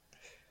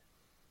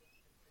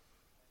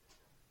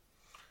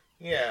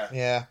 Yeah.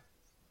 Yeah.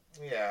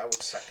 Yeah, I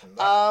would second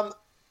that.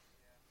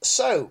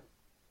 So,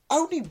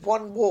 only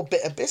one more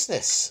bit of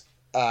business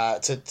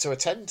to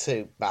attend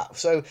to, Matt.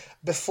 So,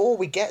 before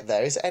we get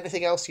there, is there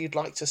anything else you'd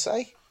like to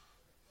say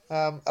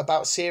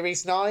about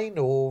Series 9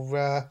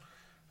 or...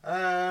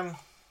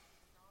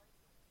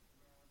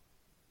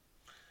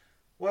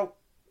 Well,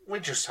 we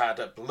just had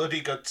a bloody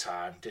good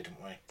time,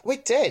 didn't we? We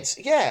did,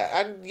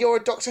 yeah. And you're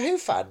a Doctor Who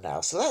fan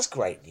now, so that's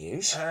great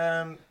news.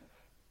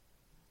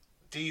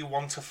 Do you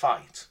want to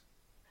fight?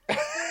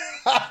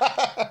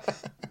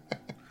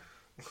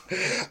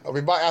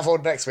 We might have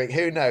one next week,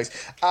 who knows.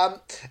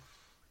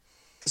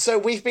 So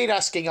we've been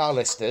asking our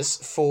listeners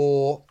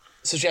for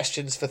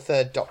suggestions for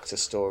Third Doctor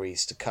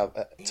stories to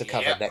cover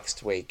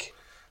next week.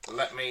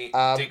 Let me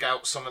dig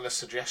out some of the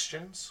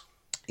suggestions.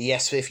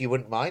 Yes, if you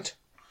wouldn't mind.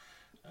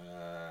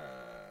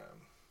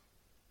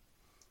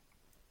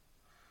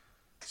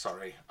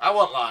 Sorry, I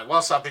won't lie.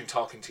 Whilst I've been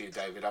talking to you,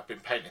 David, I've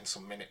been painting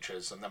some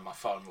miniatures and then my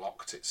phone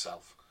locked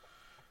itself.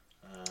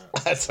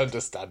 That's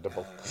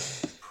understandable.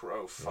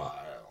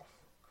 Profile.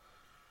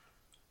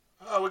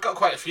 Oh, we've got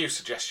quite a few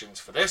suggestions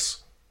for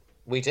this.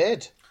 We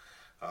did.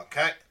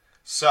 Okay.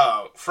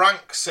 So,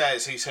 Frank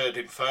says he's heard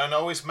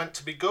Inferno is meant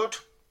to be good.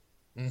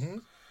 Mm-hmm.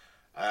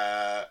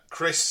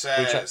 Chris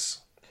says...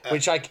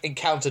 Which I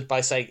encountered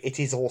by saying it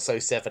is also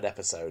 7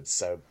 episodes,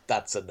 so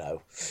that's a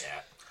no. Yeah.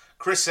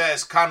 Chris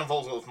says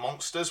Carnival of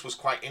Monsters was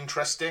quite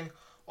interesting,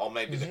 or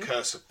maybe The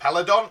Curse of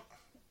Peladon.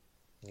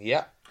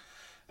 Yeah.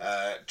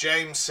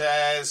 James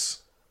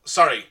says...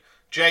 Sorry,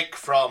 Jake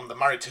from the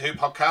Married to Who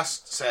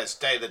podcast says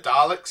Day of the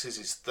Daleks is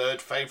his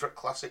third favourite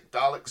classic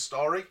Dalek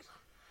story.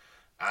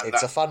 And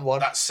it's a fun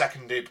one. That's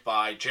seconded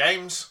by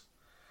James.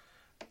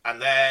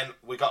 And then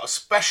we got a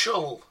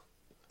special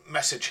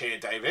message here,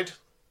 David.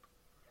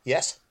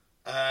 Yes?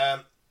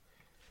 Are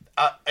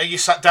you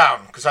sat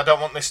down? Because I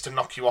don't want this to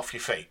knock you off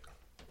your feet.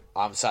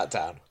 I'm sat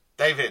down.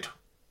 David,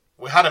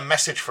 we had a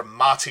message from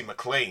Marty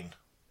McLean.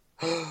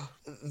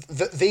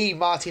 the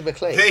Marty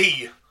McLean?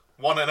 The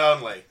one and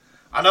only.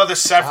 I know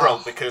there's several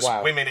because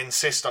women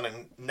insist on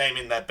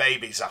naming their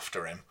babies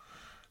after him.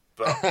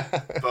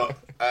 But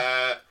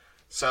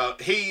so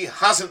he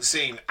hasn't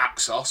seen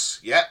Axos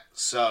yet,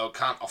 so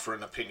can't offer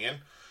an opinion.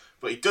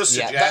 But he does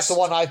suggest... Yeah, that's the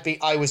one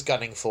I was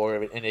gunning for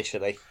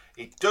initially.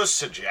 He does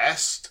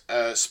suggest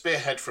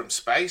Spearhead from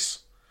Space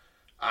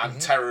and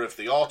Terror of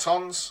the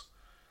Autons,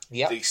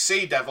 the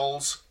Sea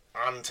Devils,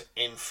 and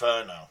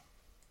Inferno.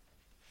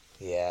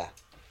 Yeah.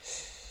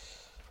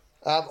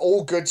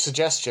 All good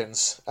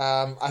suggestions.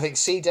 I think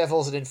Sea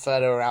Devils and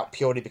Inferno are out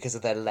purely because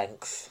of their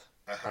length,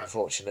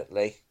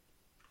 unfortunately.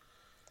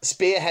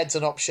 Spearhead's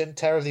an option.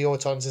 Terror of the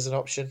Autons is an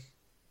option.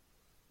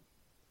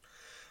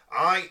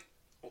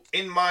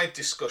 In my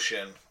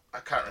discussion, I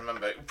can't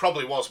remember, it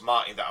probably was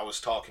Marty that I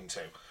was talking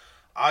to,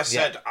 I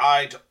said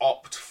I'd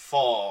opt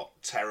for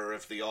Terror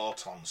of the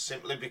Autons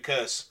simply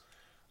because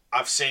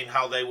I've seen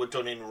how they were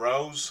done in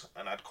Rose,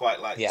 and I'd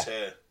quite like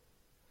to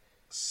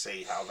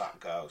see how that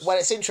goes. Well,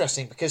 it's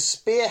interesting because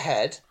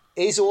Spearhead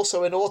is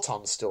also an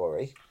Auton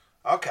story.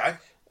 Okay.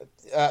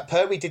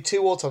 Pertwee did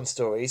 2 Auton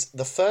stories.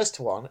 The first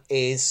one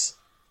is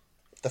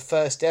the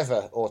first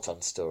ever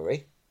Auton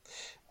story.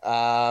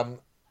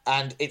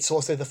 And it's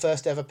also the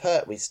first ever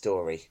Pertwee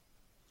story.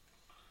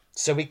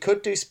 So we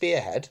could do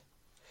Spearhead,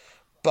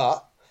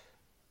 but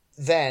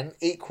then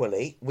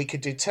equally we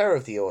could do Terror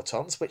of the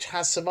Autons, which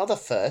has some other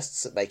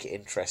firsts that make it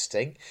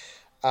interesting.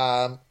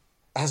 Has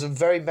some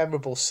very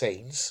memorable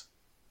scenes.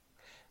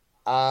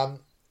 And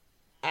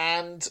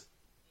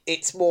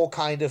it's more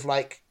kind of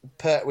like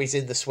Pertwee's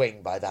in the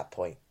swing by that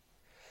point.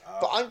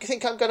 But I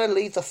think I'm going to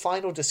leave the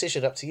final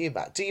decision up to you,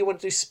 Matt. Do you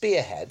want to do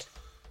Spearhead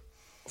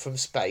from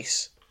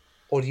space,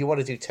 or do you want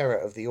to do Terror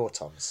of the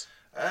Autons?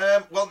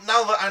 Well,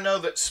 now that I know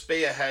that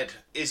Spearhead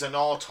is an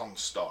Auton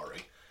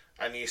story,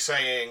 And you're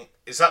saying,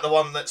 is that the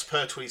one that's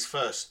Pertwee's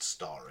first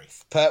story?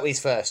 Pertwee's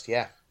first,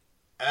 yeah.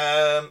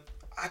 I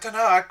don't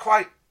know. I'd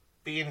quite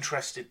be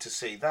interested to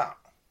see that.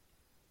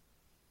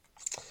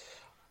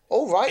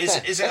 All right,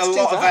 then. Is it a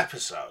lot of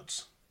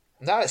episodes?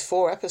 No, it's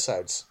 4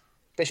 episodes.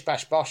 Bish,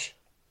 bash, bosh.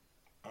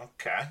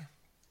 Okay.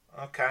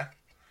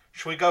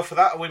 Should we go for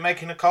that? Are we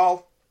making a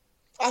call?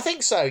 I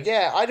think so,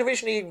 yeah. I'd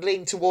originally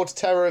leaned towards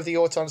Terror of the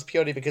Autons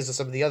purely because of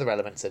some of the other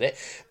elements in it.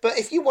 But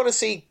if you want to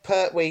see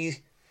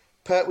Pertwee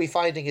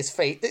finding his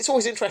fate, it's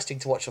always interesting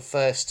to watch a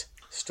first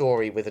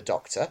story with a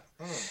Doctor.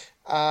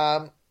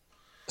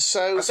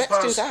 So let's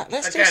do that.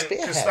 Let's do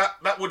Spearhead. Because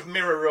that would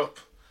mirror up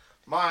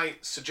my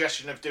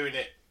suggestion of doing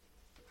it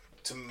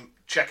to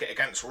check it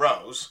against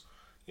Rose.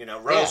 You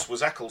know, Rose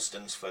was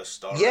Eccleston's first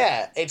story.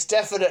 Yeah, it's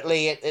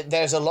definitely...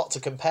 there's a lot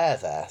to compare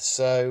there.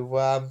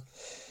 So...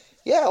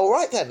 yeah, all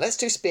right then. Let's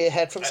do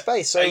Spearhead from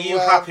space. So, are you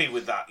happy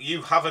with that?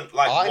 You haven't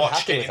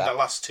watched it in the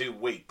last 2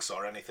 weeks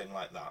or anything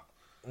like that?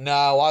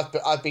 No,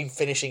 I've been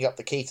finishing up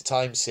the Key to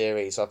Time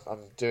series.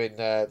 I'm doing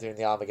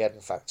the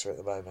Armageddon Factor at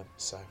the moment.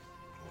 So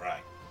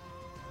right.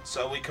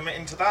 So are we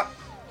committing to that?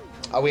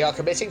 We are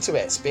committing to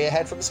it.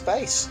 Spearhead from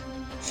space.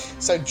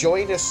 So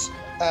join us,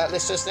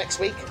 listeners,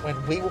 next week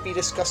when we will be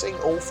discussing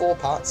all 4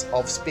 parts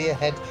of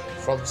Spearhead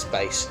from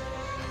space.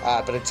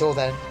 But until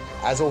then,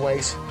 as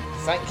always,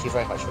 thank you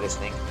very much for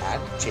listening,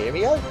 and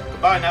cheerio.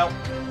 Goodbye now.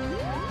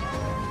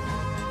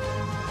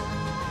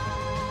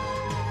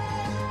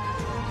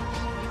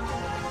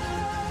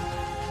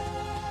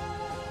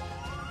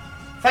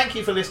 Thank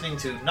you for listening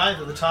to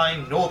Neither the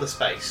Time Nor the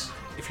Space.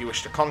 If you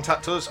wish to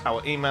contact us,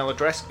 our email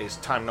address is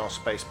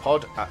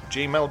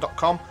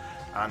timenorspacepod@gmail.com,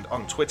 and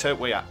on Twitter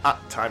we are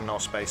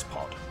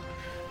 @timenorspacepod.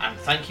 And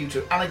thank you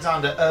to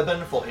Alexander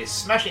Urban for his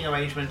smashing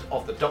arrangement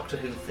of the Doctor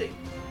Who theme.